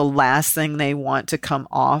people, the last thing they want to come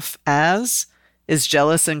off as is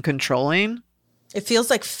jealous and controlling. It feels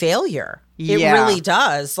like failure. It really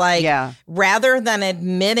does. Like, rather than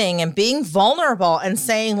admitting and being vulnerable and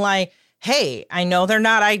saying like, hey, I know they're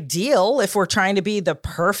not ideal if we're trying to be the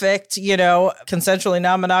perfect, consensually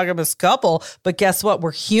non-monogamous couple, but guess what?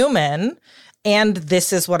 We're human. And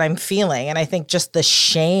this is what I'm feeling. And I think just the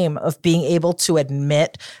shame of being able to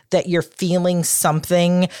admit that you're feeling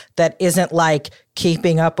something that isn't like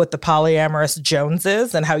keeping up with the polyamorous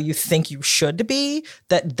Joneses and how you think you should be,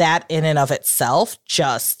 that in and of itself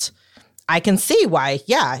just, I can see why,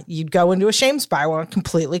 you'd go into a shame spiral and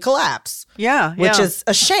completely collapse. Yeah. Which is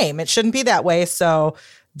a shame. It shouldn't be that way. So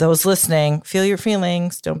those listening, feel your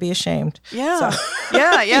feelings. Don't be ashamed. Yeah. So.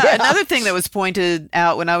 Yeah. Another thing that was pointed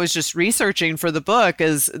out when I was just researching for the book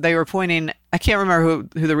is they were pointing, I can't remember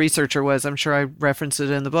who the researcher was. I'm sure I referenced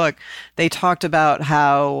it in the book. They talked about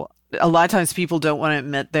how a lot of times people don't want to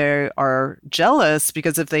admit they are jealous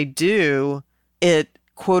because if they do, it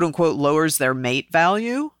quote unquote lowers their mate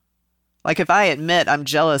value. Like if I admit I'm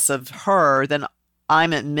jealous of her, then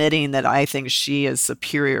I'm admitting that I think she is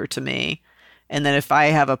superior to me. And then if I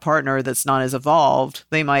have a partner that's not as evolved,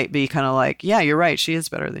 they might be kind of like, yeah, you're right. She is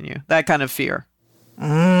better than you. That kind of fear.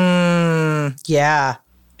 Yeah.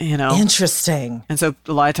 Interesting. And so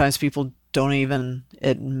a lot of times people don't even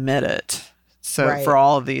admit it. So for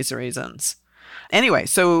all of these reasons. Anyway,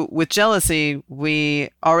 so with jealousy, we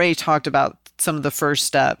already talked about some of the first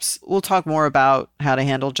steps. We'll talk more about how to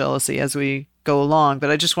handle jealousy as we go along,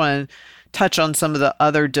 but I just want to touch on some of the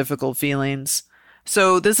other difficult feelings.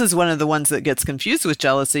 So this is one of the ones that gets confused with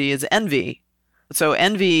jealousy is envy. So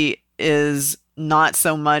envy is not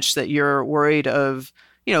so much that you're worried of,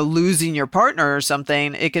 losing your partner or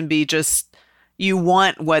something. It can be just you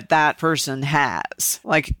want what that person has.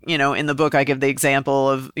 Like, in the book, I give the example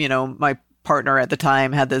of, my partner at the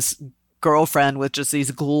time had this girlfriend with just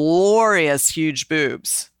these glorious, huge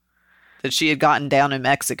boobs that she had gotten down in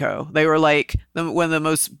Mexico. They were like one of the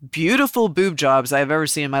most beautiful boob jobs I've ever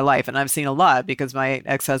seen in my life. And I've seen a lot because my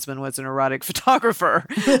ex-husband was an erotic photographer.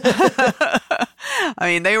 I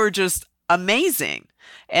mean, they were just amazing.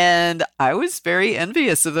 And I was very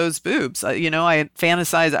envious of those boobs. I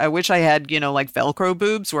fantasized, I wish I had, like Velcro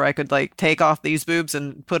boobs where I could like take off these boobs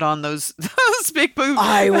and put on those big boobs.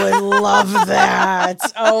 I would love that.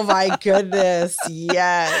 Oh my goodness.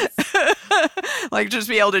 Yes. Like just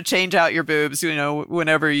be able to change out your boobs,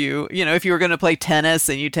 whenever if you were going to play tennis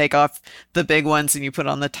and you take off the big ones and you put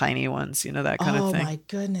on the tiny ones, that kind of thing. Oh my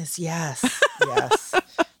goodness. Yes. Yes.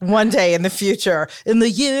 One day in the future, in the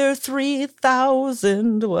year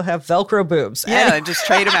 3000, we'll have Velcro boobs. Yeah, just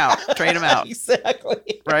trade them out. Trade them out.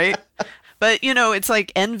 Exactly. Right? But, it's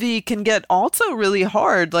like envy can get also really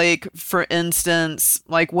hard. Like, for instance,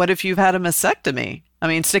 like what if you've had a mastectomy? I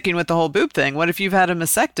mean, sticking with the whole boob thing, what if you've had a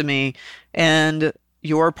mastectomy and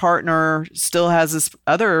your partner still has this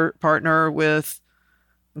other partner with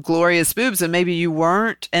glorious boobs and maybe you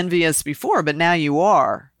weren't envious before, but now you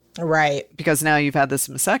are. Right. Because now you've had this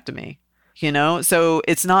mastectomy, So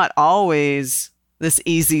it's not always this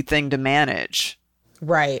easy thing to manage.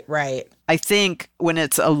 Right. I think when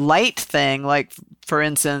it's a light thing, like, for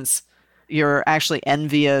instance, you're actually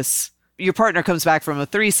envious. Your partner comes back from a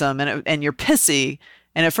threesome and you're pissy.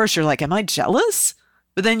 And at first you're like, am I jealous?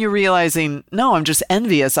 But then you're realizing, no, I'm just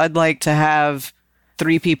envious. I'd like to have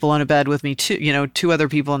 3 people on a bed with me too, 2 other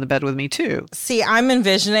people on the bed with me too. See, I'm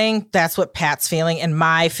envisioning that's what Pat's feeling in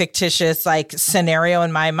my fictitious scenario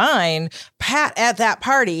in my mind. Pat at that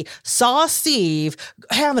party saw Steve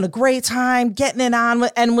having a great time, getting it on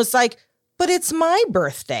and was like, but it's my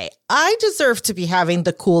birthday. I deserve to be having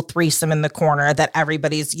the cool threesome in the corner that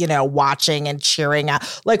everybody's, watching and cheering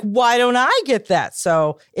at. Like, why don't I get that?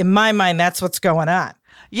 So in my mind, that's what's going on.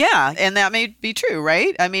 Yeah. And that may be true,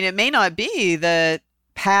 right? I mean, it may not be that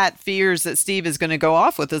Pat fears that Steve is going to go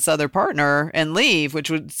off with this other partner and leave, which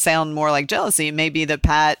would sound more like jealousy. It may be that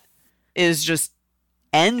Pat is just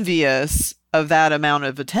envious of that amount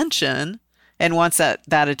of attention and wants that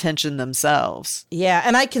attention themselves. Yeah.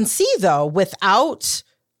 And I can see, though, without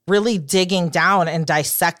really digging down and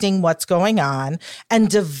dissecting what's going on and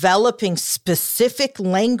developing specific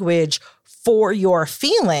language for your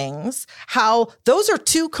feelings, how those are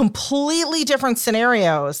two completely different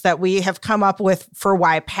scenarios that we have come up with for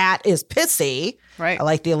why Pat is pissy. Right. I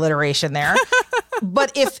like the alliteration there.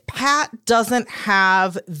 But if Pat doesn't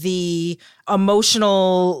have the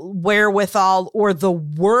emotional wherewithal or the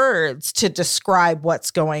words to describe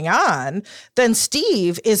what's going on, then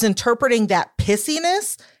Steve is interpreting that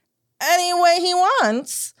pissiness any way he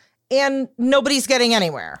wants, and nobody's getting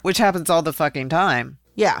anywhere. Which happens all the fucking time.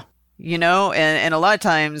 Yeah. You know, and a lot of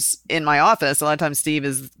times in my office, Steve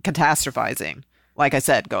is catastrophizing. Like I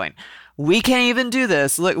said, going, we can't even do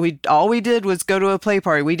this. Look, all we did was go to a play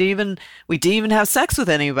party. We didn't even have sex with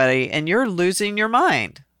anybody, and you're losing your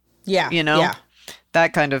mind. Yeah. You know,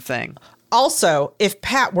 that kind of thing. Also, if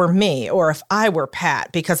Pat were me, or if I were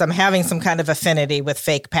Pat, because I'm having some kind of affinity with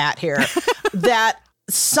fake Pat here, that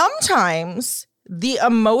sometimes the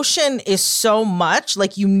emotion is so much,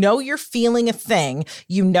 like, you know, you're feeling a thing,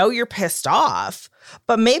 you know, you're pissed off.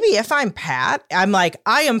 But maybe if I'm Pat, I'm like,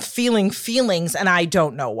 I am feeling feelings and I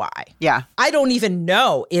don't know why. Yeah. I don't even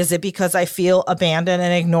know. Is it because I feel abandoned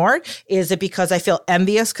and ignored? Is it because I feel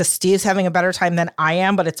envious because Steve's having a better time than I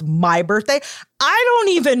am, but it's my birthday? I don't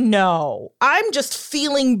even know. I'm just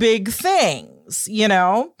feeling big things, you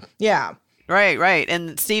know? Yeah. Right.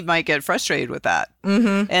 And Steve might get frustrated with that.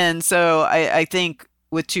 Mm-hmm. And so I think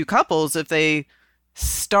with two couples, if they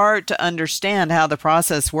start to understand how the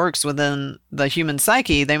process works within the human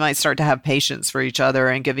psyche, they might start to have patience for each other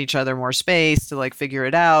and give each other more space to like figure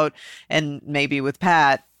it out. And maybe with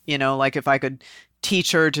Pat, you know, like if I could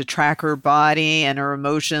teach her to track her body and her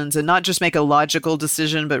emotions and not just make a logical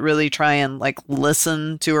decision, but really try and like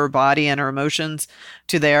listen to her body and her emotions,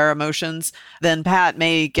 to their emotions, then Pat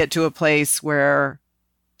may get to a place where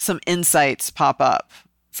some insights pop up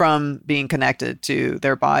from being connected to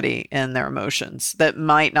their body and their emotions that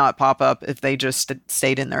might not pop up if they just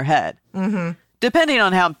stayed in their head. Mm-hmm. Depending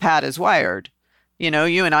on how Pat is wired. You know,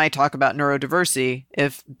 you and I talk about neurodiversity.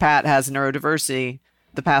 If Pat has neurodiversity,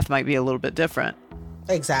 the path might be a little bit different.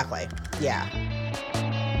 Exactly. Yeah.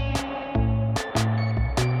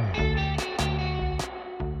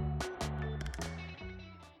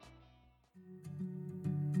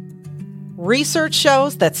 Research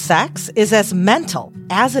shows that sex is as mental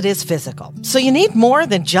as it is physical. So you need more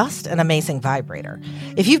than just an amazing vibrator.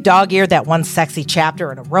 If you've dog-eared that one sexy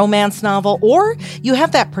chapter in a romance novel, or you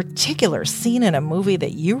have that particular scene in a movie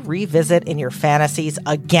that you revisit in your fantasies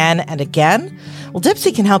again and again, well,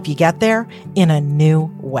 Dipsea can help you get there in a new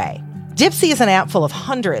way. Dipsea is an app full of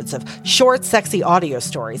hundreds of short, sexy audio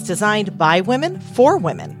stories designed by women for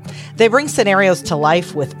women. They bring scenarios to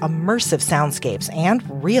life with immersive soundscapes and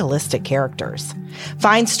realistic characters.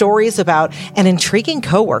 Find stories about an intriguing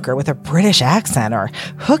coworker with a British accent or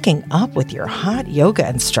hooking up with your hot yoga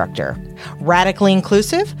instructor. Radically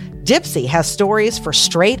inclusive, Dipsea has stories for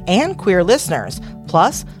straight and queer listeners.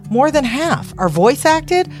 Plus, more than half are voice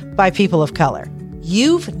acted by people of color.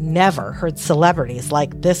 You've never heard celebrities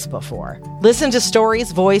like this before. Listen to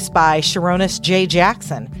stories voiced by Sharonis J.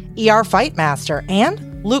 Jackson, ER Fightmaster,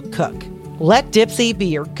 and Luke Cook. Let Dipsea be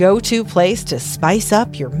your go-to place to spice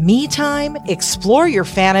up your me time, explore your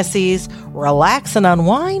fantasies, relax and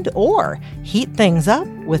unwind, or heat things up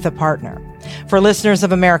with a partner. For listeners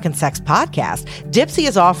of American Sex Podcast, Dipsea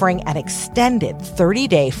is offering an extended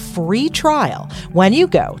 30-day free trial when you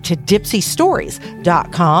go to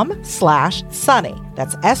dipseastories.com/sunny.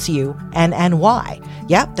 That's SUNNY.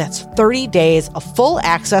 Yep, that's 30 days of full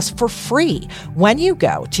access for free when you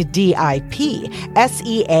go to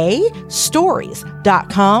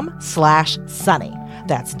dipseastories.com/sunny.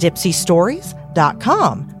 That's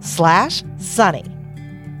dipseastories.com/sunny.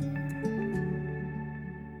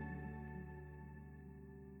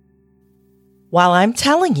 While I'm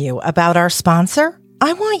telling you about our sponsor,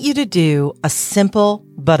 I want you to do a simple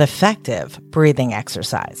but effective breathing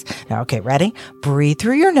exercise. Now, okay, ready? Breathe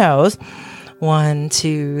through your nose. 1,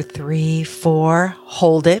 2, 3, 4.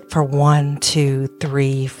 Hold it for 1, 2,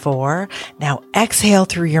 3, 4. Now exhale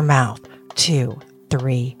through your mouth. 2,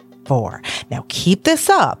 3, 4. Now keep this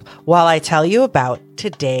up while I tell you about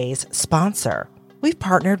today's sponsor. We've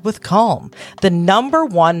partnered with Calm, the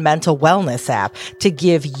 #1 mental wellness app, to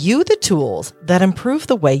give you the tools that improve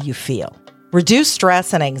the way you feel. Reduce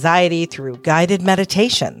stress and anxiety through guided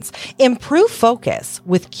meditations, improve focus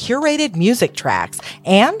with curated music tracks,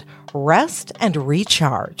 and rest and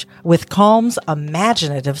recharge with Calm's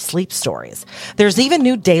imaginative sleep stories. There's even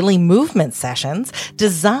new daily movement sessions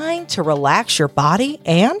designed to relax your body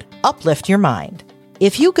and uplift your mind.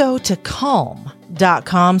 If you go to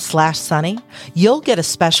calm.com/sunny, you'll get a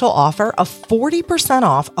special offer of 40%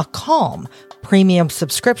 off a Calm premium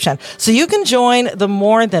subscription. So you can join the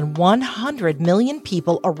more than 100 million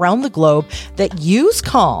people around the globe that use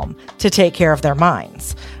Calm to take care of their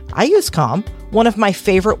minds. I use Calm. One of my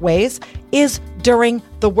favorite ways is during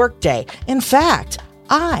the workday. In fact,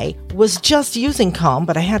 I was just using Calm,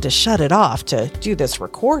 but I had to shut it off to do this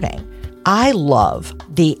recording. I love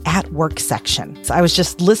the at work section. So I was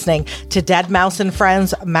just listening to Dead Mouse and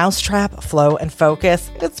Friends, Mousetrap, Flow, and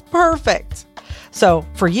Focus. It's perfect. So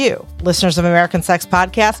for you, listeners of American Sex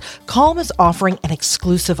Podcast, Calm is offering an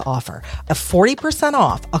exclusive offer of 40%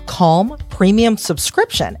 off a Calm premium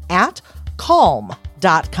subscription at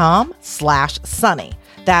calm.com/sunny.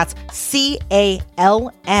 That's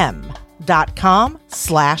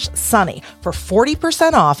CALM.com/sunny for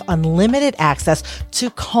 40% off unlimited access to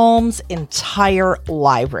Calm's entire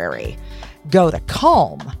library. Go to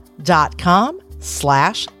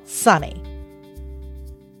calm.com/sunny.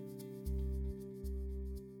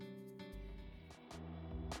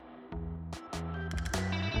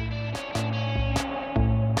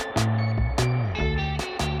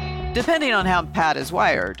 Depending on how Pat is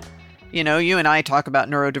wired. You know, you and I talk about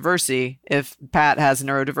neurodiversity. If Pat has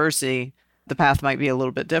neurodiversity, the path might be a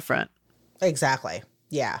little bit different. Exactly.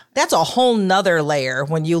 Yeah. That's a whole nother layer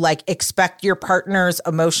when you expect your partner's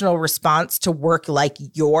emotional response to work like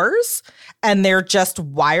yours and they're just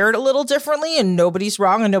wired a little differently and nobody's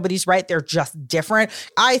wrong and nobody's right. They're just different.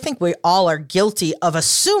 I think we all are guilty of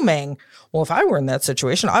assuming, well, if I were in that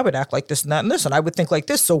situation, I would act like this and that and this, and I would think like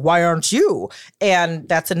this. So why aren't you? And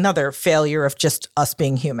that's another failure of just us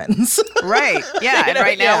being humans. Right. Yeah. And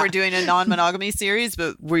right now we're doing a non-monogamy series,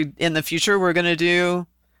 but in the future, we're going to do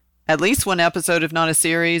at least one episode, if not a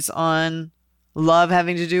series, on love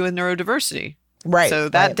having to do with neurodiversity. Right. So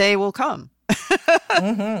that day will come.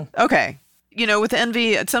 Okay. You know, with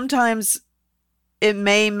envy, sometimes it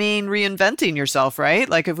may mean reinventing yourself, right?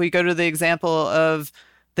 Like if we go to the example of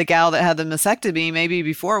the gal that had the mastectomy, maybe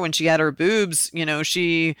before when she had her boobs, you know,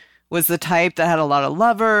 she was the type that had a lot of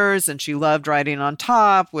lovers and she loved riding on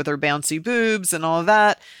top with her bouncy boobs and all of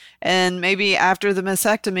that. And maybe after the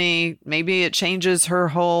mastectomy, maybe it changes her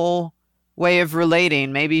whole way of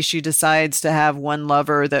relating. Maybe she decides to have one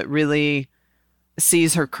lover that really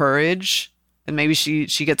sees her courage. And maybe she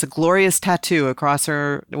gets a glorious tattoo across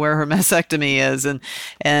her where her mastectomy is.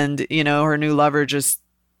 And you know, her new lover just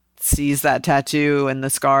sees that tattoo and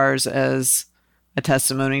the scars as a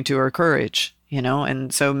testimony to her courage, you know?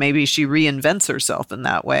 And so maybe she reinvents herself in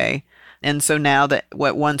that way. And so now that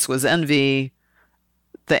what once was envy,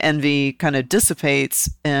 the envy kind of dissipates,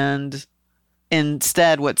 and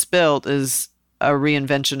instead what's built is a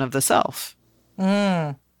reinvention of the self.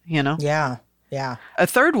 You know? Yeah. Yeah. A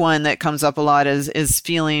third one that comes up a lot is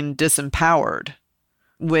feeling disempowered,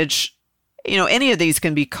 which, you know, any of these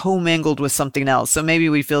can be commingled with something else. So maybe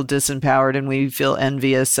we feel disempowered and we feel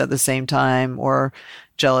envious at the same time or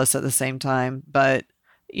jealous at the same time. But,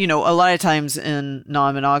 you know, a lot of times in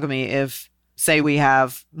non-monogamy, if say we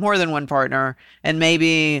have more than one partner and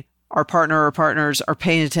maybe our partner or partners are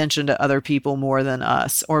paying attention to other people more than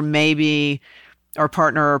us, or maybe our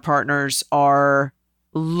partner or partners are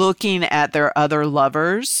looking at their other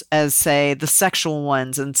lovers as, say, the sexual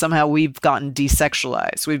ones, and somehow we've gotten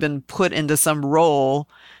desexualized. We've been put into some role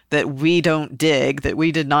that we don't dig, that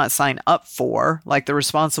we did not sign up for, like the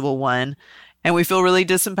responsible one, and we feel really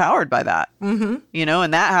disempowered by that. You know,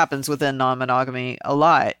 and that happens within non-monogamy a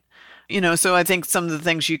lot. You know, so I think some of the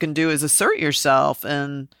things you can do is assert yourself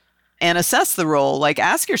and assess the role. Like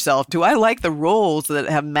ask yourself, do I like the roles that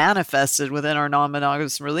have manifested within our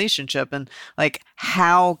non-monogamous relationship? And like,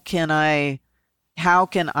 how can I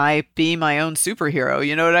be my own superhero?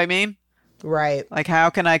 You know what I mean? Right. Like, how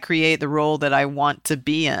can I create the role that I want to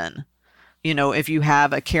be in? You know, if you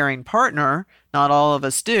have a caring partner, not all of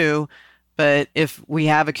us do, but if we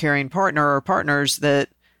have a caring partner or partners that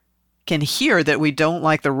can hear that we don't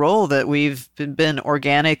like the role that we've been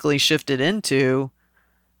organically shifted into,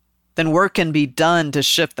 then work can be done to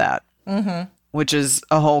shift that, which is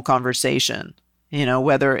a whole conversation. You know,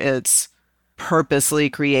 whether it's purposely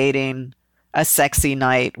creating a sexy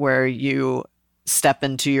night where you step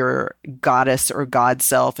into your goddess or god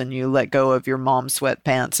self and you let go of your mom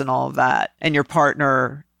sweatpants and all of that, and your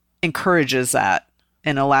partner encourages that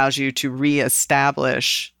and allows you to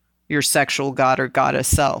reestablish your sexual god or goddess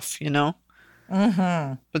self, you know?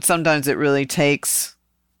 But sometimes it really takes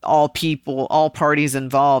all parties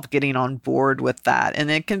involved getting on board with that. And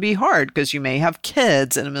it can be hard because you may have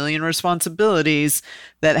kids and a million responsibilities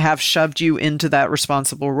that have shoved you into that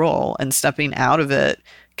responsible role, and stepping out of it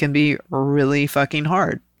can be really fucking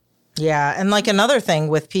hard. Yeah. And like another thing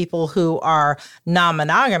with people who are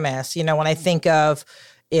non-monogamous, you know, when I think of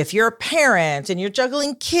if you're a parent and you're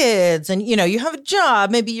juggling kids and, you know, you have a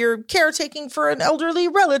job, maybe you're caretaking for an elderly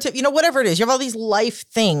relative, you know, whatever it is, you have all these life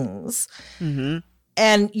things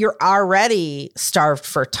and you're already starved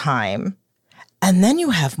for time. And then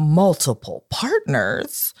you have multiple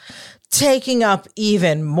partners taking up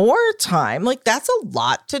even more time. Like, that's a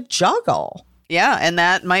lot to juggle. Yeah. And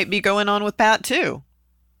that might be going on with Pat too.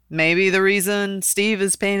 Maybe the reason Steve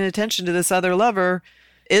is paying attention to this other lover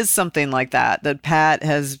is something like that Pat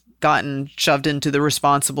has gotten shoved into the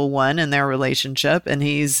responsible one in their relationship, and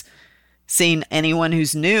he's seen anyone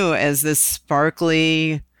who's new as this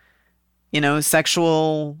sparkly, you know,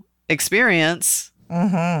 sexual experience,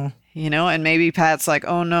 you know, and maybe Pat's like,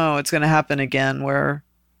 oh no, it's going to happen again where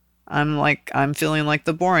I'm feeling like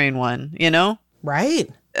the boring one, you know? Right.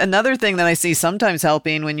 Another thing that I see sometimes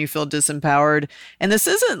helping when you feel disempowered, and this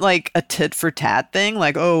isn't like a tit for tat thing,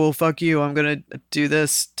 like, oh, well, fuck you, I'm going to do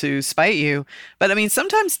this to spite you. But I mean,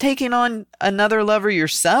 sometimes taking on another lover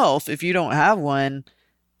yourself, if you don't have one,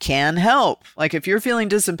 can help. Like if you're feeling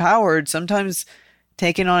disempowered, sometimes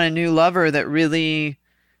taking on a new lover that really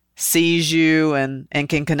sees you and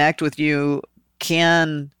can connect with you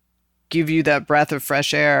can give you that breath of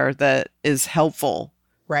fresh air that is helpful.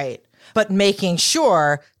 Right. But making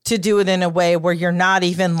sure to do it in a way where you're not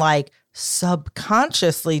even like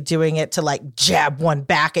subconsciously doing it to like jab one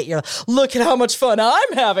back at you. Look at how much fun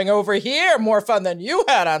I'm having over here. More fun than you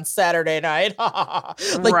had on Saturday night.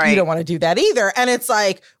 Like, right. You don't want to do that either. And it's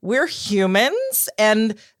like, we're humans,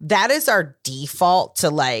 and that is our default to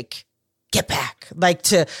like, get back, like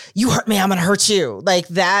to, you hurt me, I'm going to hurt you. Like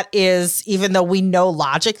that is, even though we know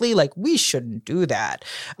logically, like we shouldn't do that.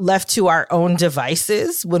 Left to our own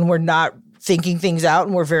devices when we're not thinking things out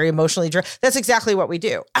and we're very emotionally driven, that's exactly what we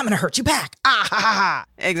do. I'm going to hurt you back. Ah, ha, ha, ha.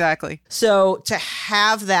 Exactly. So to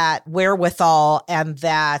have that wherewithal and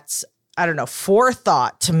that, I don't know,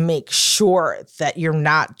 forethought to make sure that you're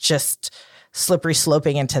not just slippery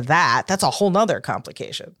sloping into that, that's a whole nother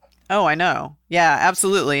complication. Oh, I know. Yeah,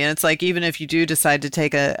 absolutely. And it's like, even if you do decide to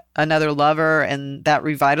take another lover and that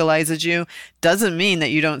revitalizes you, doesn't mean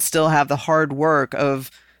that you don't still have the hard work of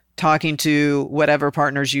talking to whatever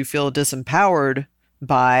partners you feel disempowered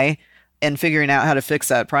by and figuring out how to fix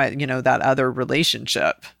that, that other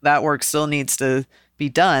relationship. That work still needs to be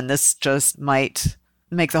done. This just might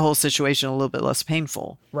make the whole situation a little bit less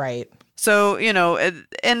painful. Right. So,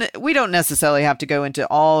 and we don't necessarily have to go into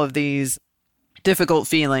all of these difficult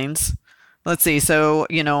feelings. Let's see. So,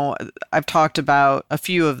 I've talked about a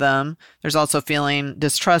few of them. There's also feeling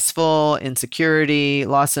distrustful, insecurity,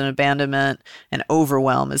 loss and abandonment, and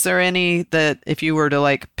overwhelm. Is there any that, if you were to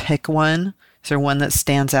like pick one, is there one that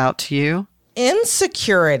stands out to you?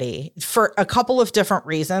 Insecurity, for a couple of different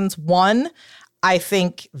reasons. One, I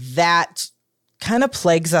think that kind of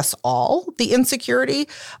plagues us all, the insecurity,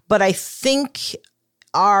 but I think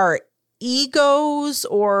our egos,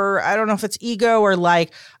 or I don't know if it's ego or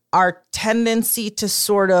like our tendency to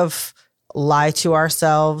sort of lie to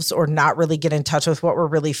ourselves or not really get in touch with what we're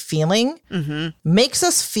really feeling, makes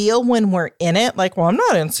us feel when we're in it like, well, I'm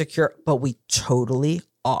not insecure, but we totally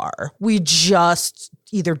are. We just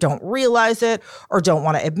either don't realize it or don't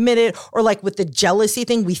want to admit it, or like with the jealousy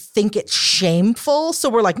thing, we think it's shameful. So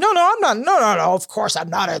we're like, no, I'm not. No, of course I'm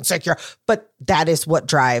not insecure. But that is what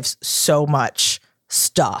drives so much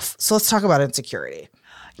stuff. So let's talk about insecurity.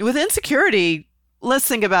 With insecurity, let's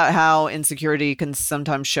think about how insecurity can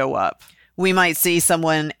sometimes show up. We might see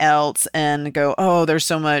someone else and go, oh, they're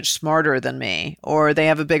so much smarter than me, or they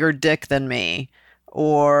have a bigger dick than me,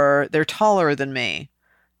 or they're taller than me.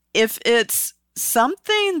 If it's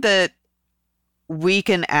something that we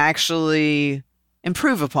can actually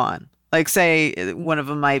improve upon, like say one of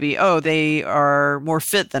them might be, oh, they are more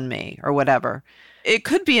fit than me or whatever. It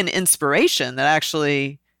could be an inspiration that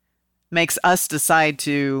actually makes us decide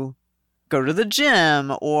to go to the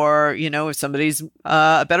gym, or, if somebody's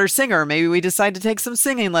a better singer, maybe we decide to take some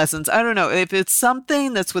singing lessons. I don't know. If it's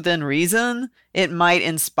something that's within reason, it might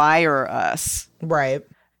inspire us. Right.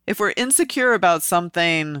 If we're insecure about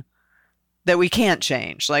something that we can't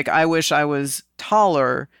change, like I wish I was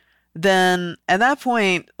taller, then at that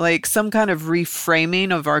point, like some kind of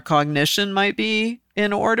reframing of our cognition might be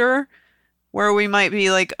in order, where we might be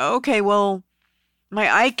like, okay, well, my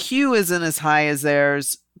IQ isn't as high as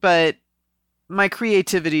theirs, but my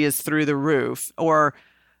creativity is through the roof. Or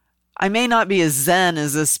I may not be as zen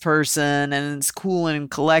as this person and it's cool and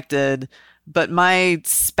collected, but my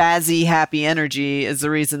spazzy, happy energy is the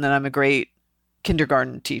reason that I'm a great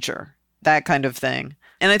kindergarten teacher, that kind of thing.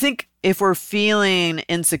 And I think if we're feeling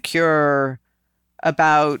insecure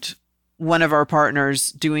about one of our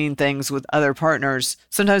partners doing things with other partners,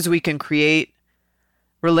 sometimes we can create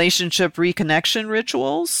relationship reconnection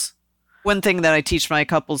rituals. One thing that I teach my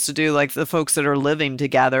couples to do, like the folks that are living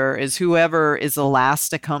together, is whoever is the last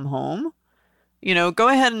to come home, go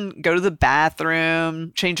ahead and go to the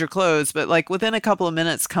bathroom, change your clothes, but like within a couple of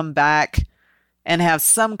minutes, come back and have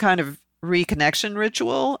some kind of reconnection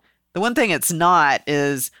ritual. The one thing it's not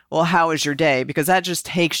is, well, how was your day? Because that just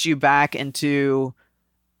takes you back into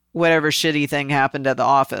whatever shitty thing happened at the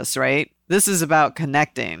office, right? This is about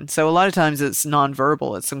connecting. So a lot of times it's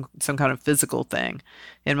nonverbal. It's some kind of physical thing.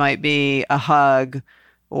 It might be a hug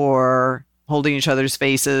or holding each other's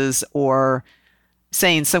faces or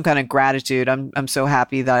saying some kind of gratitude. I'm so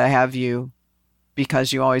happy that I have you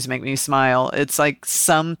because you always make me smile. It's like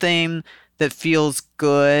something that feels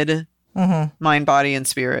good, mind, body, and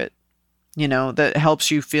spirit, that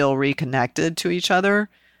helps you feel reconnected to each other.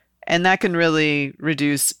 And that can really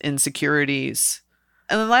reduce insecurities.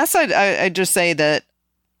 And then last, I'd just say that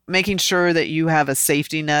making sure that you have a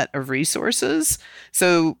safety net of resources.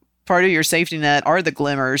 So part of your safety net are the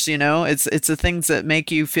glimmers, it's the things that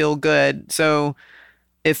make you feel good. So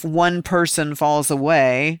if one person falls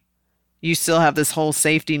away, you still have this whole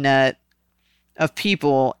safety net of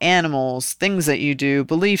people, animals, things that you do,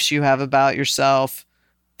 beliefs you have about yourself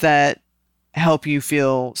that help you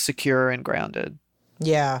feel secure and grounded.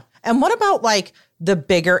 Yeah. And what about like the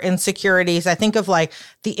bigger insecurities? I think of like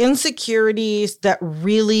the insecurities that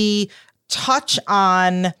really touch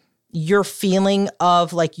on your feeling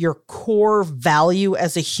of like your core value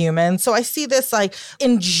as a human. So I see this like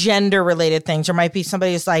in gender related things. There might be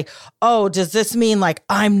somebody who's like, oh, does this mean like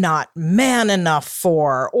I'm not man enough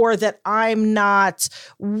for, or that I'm not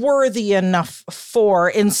worthy enough for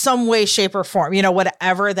in some way, shape, or form,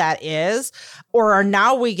 whatever that is? Or are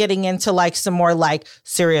now we getting into like some more like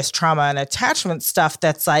serious trauma and attachment stuff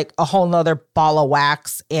that's like a whole nother ball of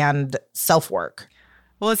wax and self-work?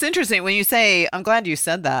 Well, it's interesting when you say, I'm glad you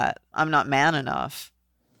said that, I'm not man enough.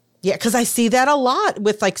 Yeah, because I see that a lot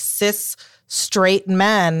with like cis straight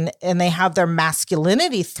men and they have their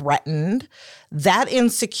masculinity threatened. That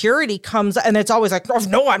insecurity comes and it's always like, oh,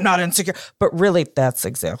 no, I'm not insecure. But really, that's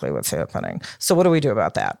exactly what's happening. So what do we do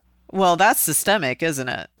about that? Well, that's systemic, isn't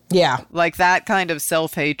it? Yeah. Like that kind of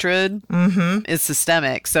self-hatred is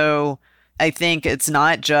systemic. So I think it's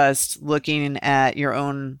not just looking at your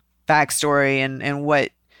own backstory and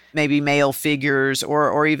what maybe male figures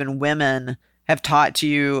or even women have taught to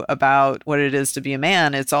you about what it is to be a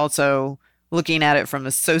man. It's also looking at it from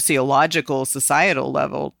a sociological, societal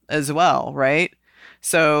level as well, right?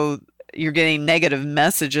 So you're getting negative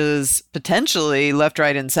messages potentially left,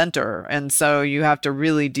 right, and center. And so you have to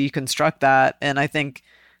really deconstruct that. And I think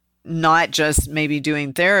not just maybe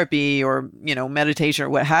doing therapy or, meditation or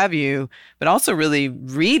what have you, but also really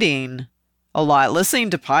reading a lot, listening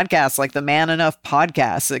to podcasts like the Man Enough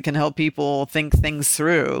podcast that can help people think things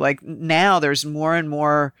through. Like now there's more and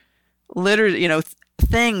more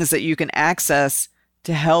things that you can access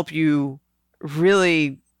to help you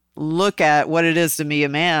really look at what it is to be a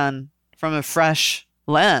man from a fresh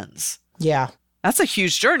lens. Yeah. That's a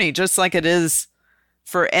huge journey, just like it is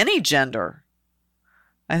for any gender.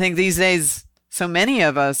 I think these days, so many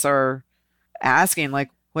of us are asking like,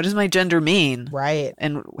 what does my gender mean? Right.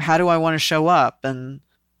 And how do I want to show up? And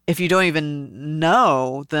if you don't even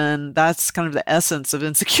know, then that's kind of the essence of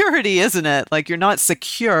insecurity, isn't it? Like you're not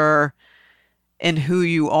secure in who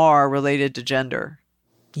you are related to gender.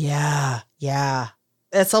 Yeah. Yeah.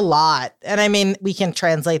 It's a lot. And I mean, we can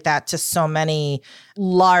translate that to so many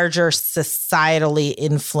larger societally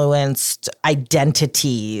influenced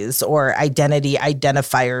identities or identity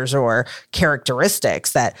identifiers or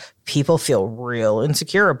characteristics that people feel real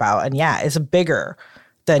insecure about. And yeah, it's bigger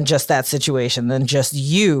than just that situation, than just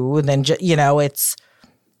you, than it's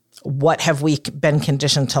what have we been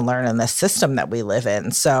conditioned to learn in the system that we live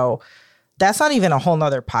in. So that's not even a whole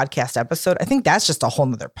nother podcast episode. I think that's just a whole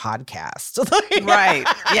nother podcast. Right.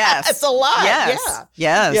 Yes. It's a lot. Yes.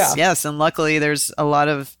 Yeah. Yes. Yeah. Yes. And luckily there's a lot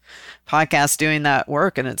of podcasts doing that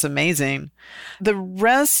work and it's amazing. The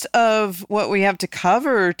rest of what we have to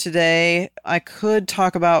cover today, I could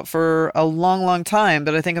talk about for a long, long time,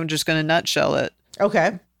 but I think I'm just going to nutshell it.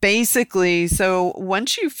 Okay. Basically, so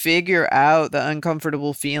once you figure out the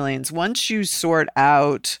uncomfortable feelings, once you sort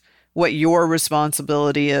out what your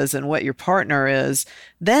responsibility is and what your partner is,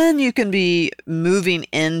 then you can be moving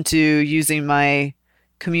into using my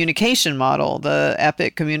communication model, the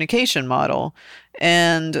epic communication model.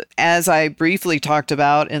 And as I briefly talked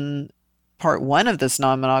about in part 1 of this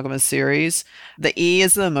non-monogamous series, the E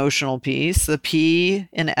is the emotional piece, the P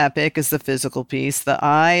in epic is the physical piece, the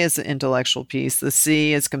I is the intellectual piece, the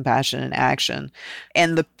C is compassion and action.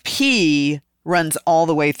 And the P runs all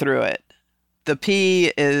the way through it. The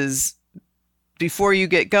P is before you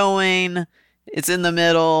get going, it's in the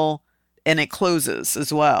middle, and it closes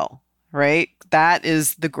as well, right? That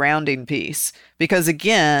is the grounding piece. Because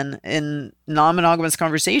again, in non-monogamous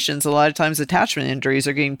conversations, a lot of times attachment injuries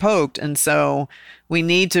are getting poked. And so we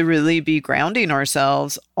need to really be grounding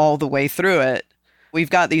ourselves all the way through it. We've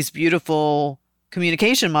got these beautiful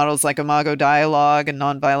communication models like Imago dialogue and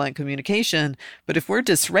nonviolent communication. But if we're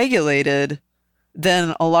dysregulated,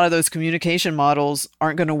 then a lot of those communication models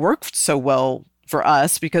aren't going to work so well for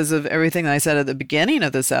us because of everything that I said at the beginning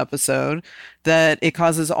of this episode, that it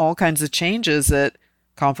causes all kinds of changes that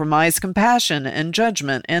compromise compassion and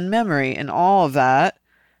judgment and memory and all of that.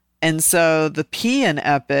 And so the P in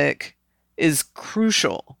epic is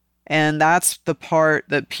crucial. And that's the part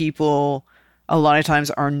that people a lot of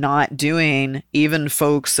times are not doing, even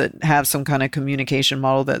folks that have some kind of communication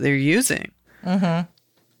model that they're using. Mm-hmm.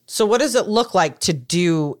 So what does it look like to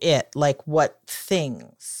do it? Like what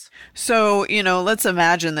things? So, let's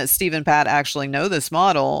imagine that Steve and Pat actually know this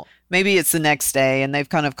model. Maybe it's the next day and they've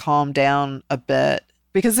kind of calmed down a bit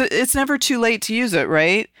because it's never too late to use it,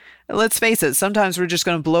 right? Let's face it. Sometimes we're just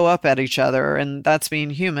going to blow up at each other, and that's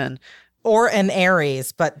being human. Or an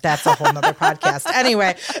Aries, but that's a whole nother podcast.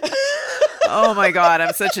 Anyway. Oh my God.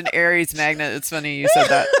 I'm such an Aries magnet. It's funny you said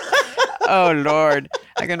that. Oh Lord.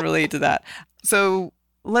 I can relate to that. So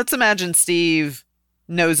let's imagine Steve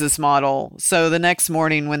knows this model. So the next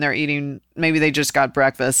morning when they're eating, maybe they just got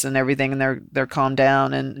breakfast and everything and they're calmed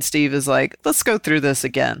down, and Steve is like, let's go through this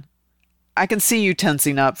again. I can see you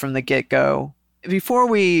tensing up from the get-go. Before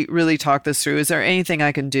we really talk this through, is there anything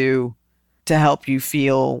I can do to help you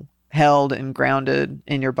feel held and grounded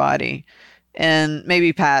in your body? And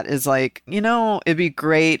maybe Pat is like, it'd be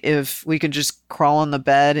great if we could just crawl on the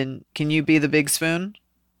bed and can you be the big spoon?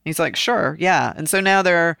 He's like, sure, yeah. And so now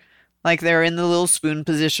they're in the little spoon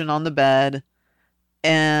position on the bed.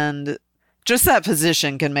 And just that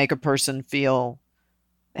position can make a person feel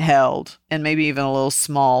held and maybe even a little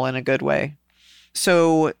small in a good way.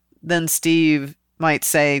 So then Steve might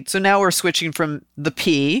say, so now we're switching from the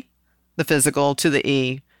P, the physical, to the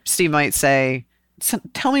E. Steve might say,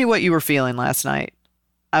 tell me what you were feeling last night.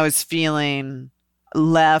 I was feeling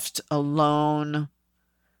left alone,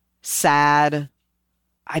 sad.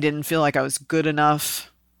 I didn't feel like I was good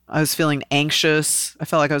enough. I was feeling anxious. I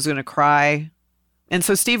felt like I was going to cry. And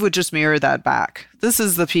so Steve would just mirror that back. This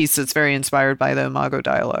is the piece that's very inspired by the Imago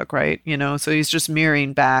dialogue, right? So he's just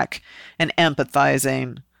mirroring back and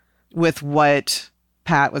empathizing with what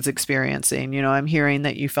Pat was experiencing. I'm hearing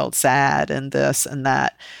that you felt sad and this and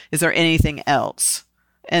that. Is there anything else?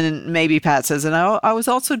 And maybe Pat says, and I was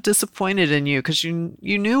also disappointed in you because you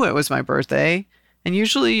knew it was my birthday. And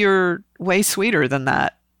usually you're way sweeter than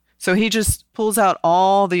that. So he just pulls out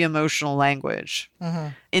all the emotional language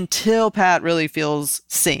until Pat really feels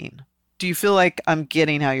seen. Do you feel like I'm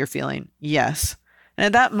getting how you're feeling? Yes. And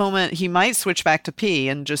at that moment, he might switch back to P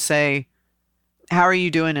and just say, how are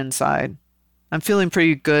you doing inside? I'm feeling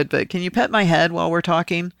pretty good, but can you pet my head while we're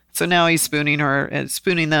talking? So now he's spooning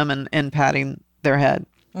them and patting their head.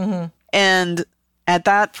 Mm-hmm. And at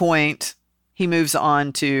that point, he moves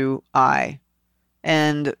on to I.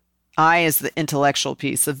 And I is the intellectual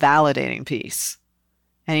piece, the validating piece.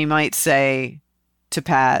 And he might say to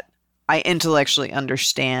Pat, I intellectually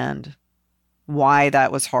understand why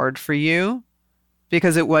that was hard for you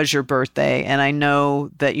because it was your birthday. And I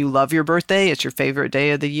know that you love your birthday. It's your favorite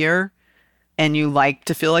day of the year. And you like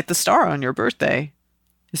to feel like the star on your birthday.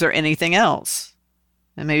 Is there anything else?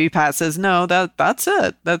 And maybe Pat says, no, that's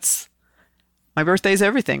it. My birthday's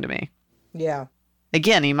everything to me. Yeah.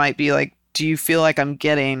 Again, he might be like, do you feel like I'm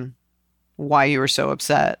getting why you were so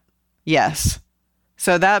upset? Yes.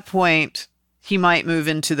 So at that point, he might move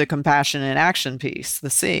into the compassion and action piece, the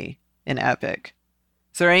C in epic.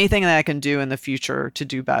 Is there anything that I can do in the future to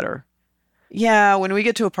do better? Yeah, when we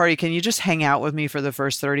get to a party, can you just hang out with me for the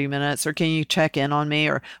first 30 minutes? Or can you check in on me?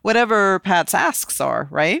 Or whatever Pat's asks are,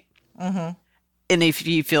 right? Mm-hmm. And if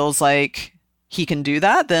he feels like he can do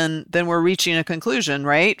that, then we're reaching a conclusion,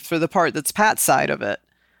 right? For the part that's Pat's side of it.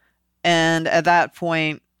 And at that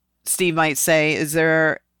point, Steve might say, is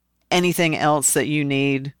there anything else that you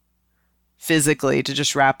need physically to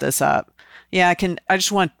just wrap this up? Yeah, I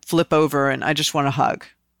just want to flip over and I just want to hug.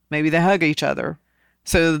 Maybe they hug each other.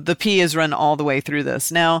 So the pee is run all the way through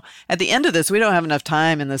this. Now, at the end of this, we don't have enough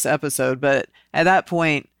time in this episode, but at that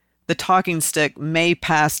point, the talking stick may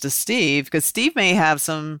pass to Steve because Steve may have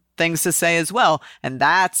some things to say as well. And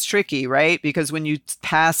that's tricky, right? Because when you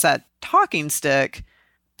pass that talking stick,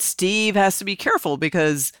 Steve has to be careful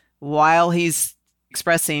because while he's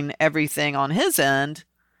expressing everything on his end,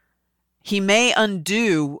 he may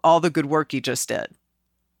undo all the good work he just did.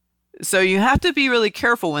 So you have to be really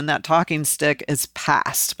careful when that talking stick is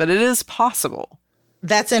passed, but it is possible.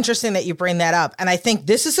 That's interesting that you bring that up. And I think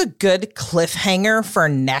this is a good cliffhanger for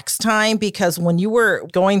next time, because when you were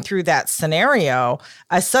going through that scenario,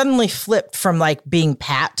 I suddenly flipped from like being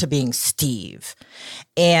Pat to being Steve.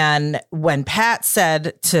 And when Pat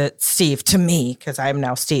said to Steve, to me, because I'm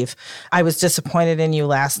now Steve, I was disappointed in you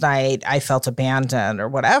last night, I felt abandoned or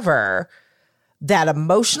whatever, that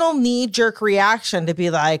emotional knee-jerk reaction to be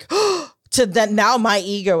like, to that now my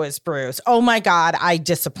ego is bruised. Oh my God, I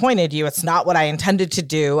disappointed you. It's not what I intended to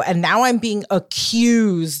do. And now I'm being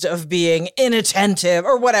accused of being inattentive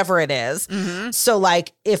or whatever it is. Mm-hmm. So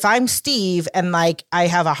like, if I'm Steve and like, I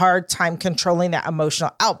have a hard time controlling that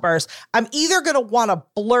emotional outburst, I'm either going to want to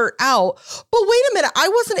blurt out, but wait a minute, I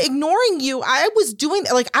wasn't ignoring you. I was doing,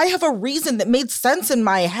 like, I have a reason that made sense in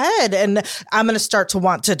my head and I'm going to start to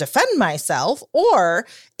want to defend myself. Or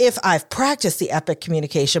if I've practiced the epic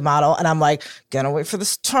communication model and I'm like, gonna wait for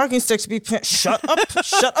this talking stick to be shut up,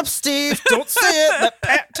 Steve, don't say it, let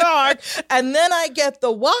Pat talk. And then I get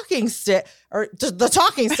the walking stick or the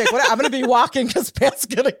talking stick. Whatever. I'm gonna be walking because Pat's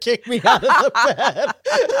gonna kick me out of the bed.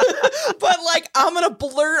 But like, I'm gonna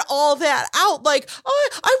blurt all that out. Like, oh,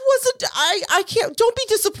 I can't, don't be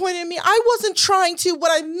disappointed in me. I wasn't trying to.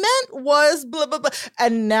 What I meant was blah, blah, blah.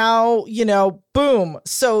 And now, you know, boom.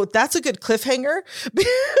 So that's a good cliffhanger.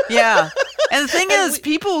 Yeah. And the thing is,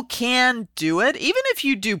 people can do it. Even if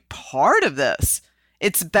you do part of this,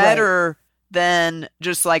 it's better than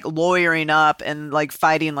just like lawyering up and like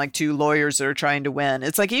fighting like two lawyers that are trying to win.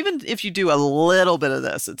 It's like, even if you do a little bit of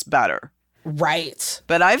this, it's better. Right.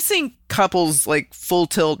 But I've seen couples like full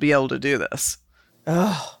tilt be able to do this.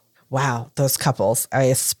 Oh, wow. Those couples, I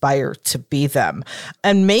aspire to be them.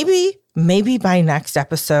 And maybe by next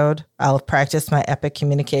episode, I'll have practiced my epic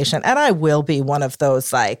communication and I will be one of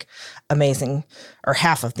those like amazing, or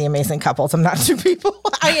half of the amazing couples. I'm not two people.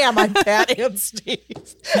 I am. I'm Pat and Steve.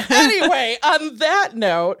 Anyway, on that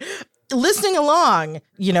note, listening along,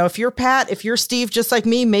 you know, if you're Pat, if you're Steve, just like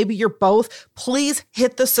me, maybe you're both, please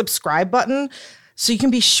hit the subscribe button so you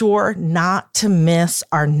can be sure not to miss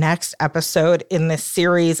our next episode in this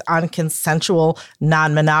series on consensual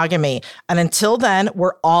non-monogamy. And until then,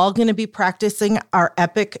 we're all going to be practicing our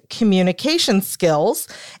epic communication skills.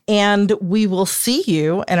 And we will see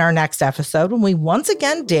you in our next episode when we once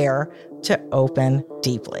again dare to open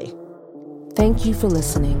deeply. Thank you for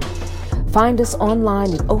listening. Find us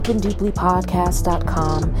online at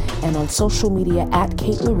opendeeplypodcast.com and on social media at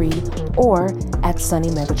Kate Lurie or at Sunny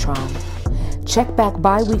Megatron. Check back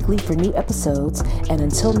bi-weekly for new episodes, and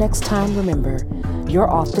until next time, remember, your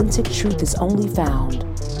authentic truth is only found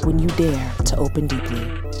when you dare to open deeply.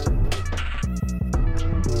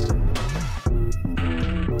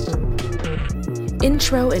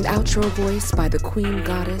 Intro and outro voice by the Queen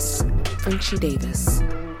Goddess, Frenchie Davis.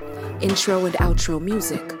 Intro and outro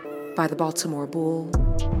music by the Baltimore Bull,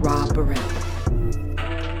 Rob Burrell.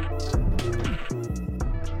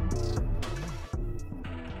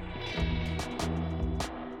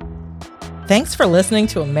 Thanks for listening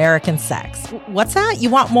to American Sex. What's that? You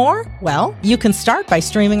want more? Well, you can start by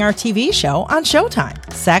streaming our TV show on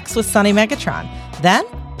Showtime, Sex with Sunny Megatron. Then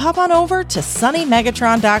pop on over to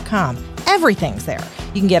sunnymegatron.com. Everything's there.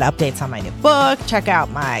 You can get updates on my new book, check out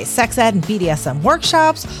my sex ed and BDSM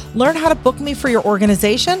workshops, learn how to book me for your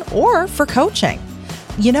organization or for coaching.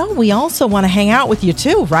 You know, we also want to hang out with you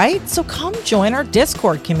too, right? So come join our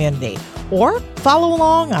Discord community or follow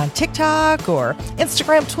along on TikTok or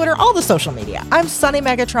Instagram, Twitter, all the social media. I'm Sunny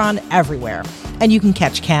Megatron everywhere. And you can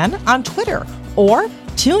catch Ken on Twitter or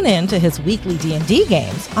tune in to his weekly D&D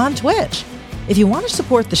games on Twitch. If you want to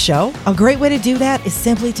support the show, a great way to do that is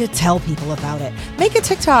simply to tell people about it. Make a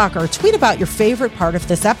TikTok or tweet about your favorite part of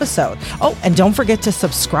this episode. Oh, and don't forget to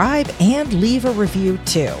subscribe and leave a review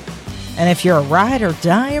too. And if you're a ride or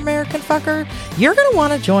die American fucker, you're going to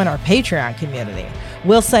want to join our Patreon community.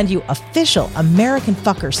 We'll send you official American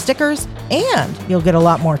Fucker stickers, and you'll get a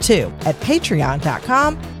lot more too at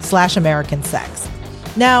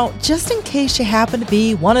patreon.com/AmericanSex. Now, just in case you happen to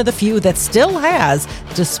be one of the few that still has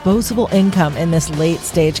disposable income in this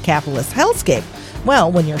late-stage capitalist hellscape,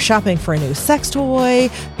 well, when you're shopping for a new sex toy,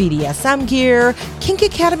 BDSM gear, Kink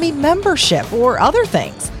Academy membership, or other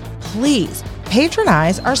things, please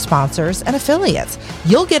patronize our sponsors and affiliates.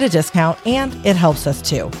 You'll get a discount and it helps us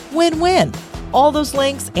too. Win-win. All those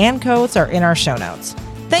links and codes are in our show notes.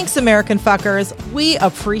 Thanks, American fuckers. We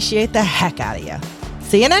appreciate the heck out of you.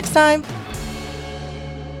 See you next time.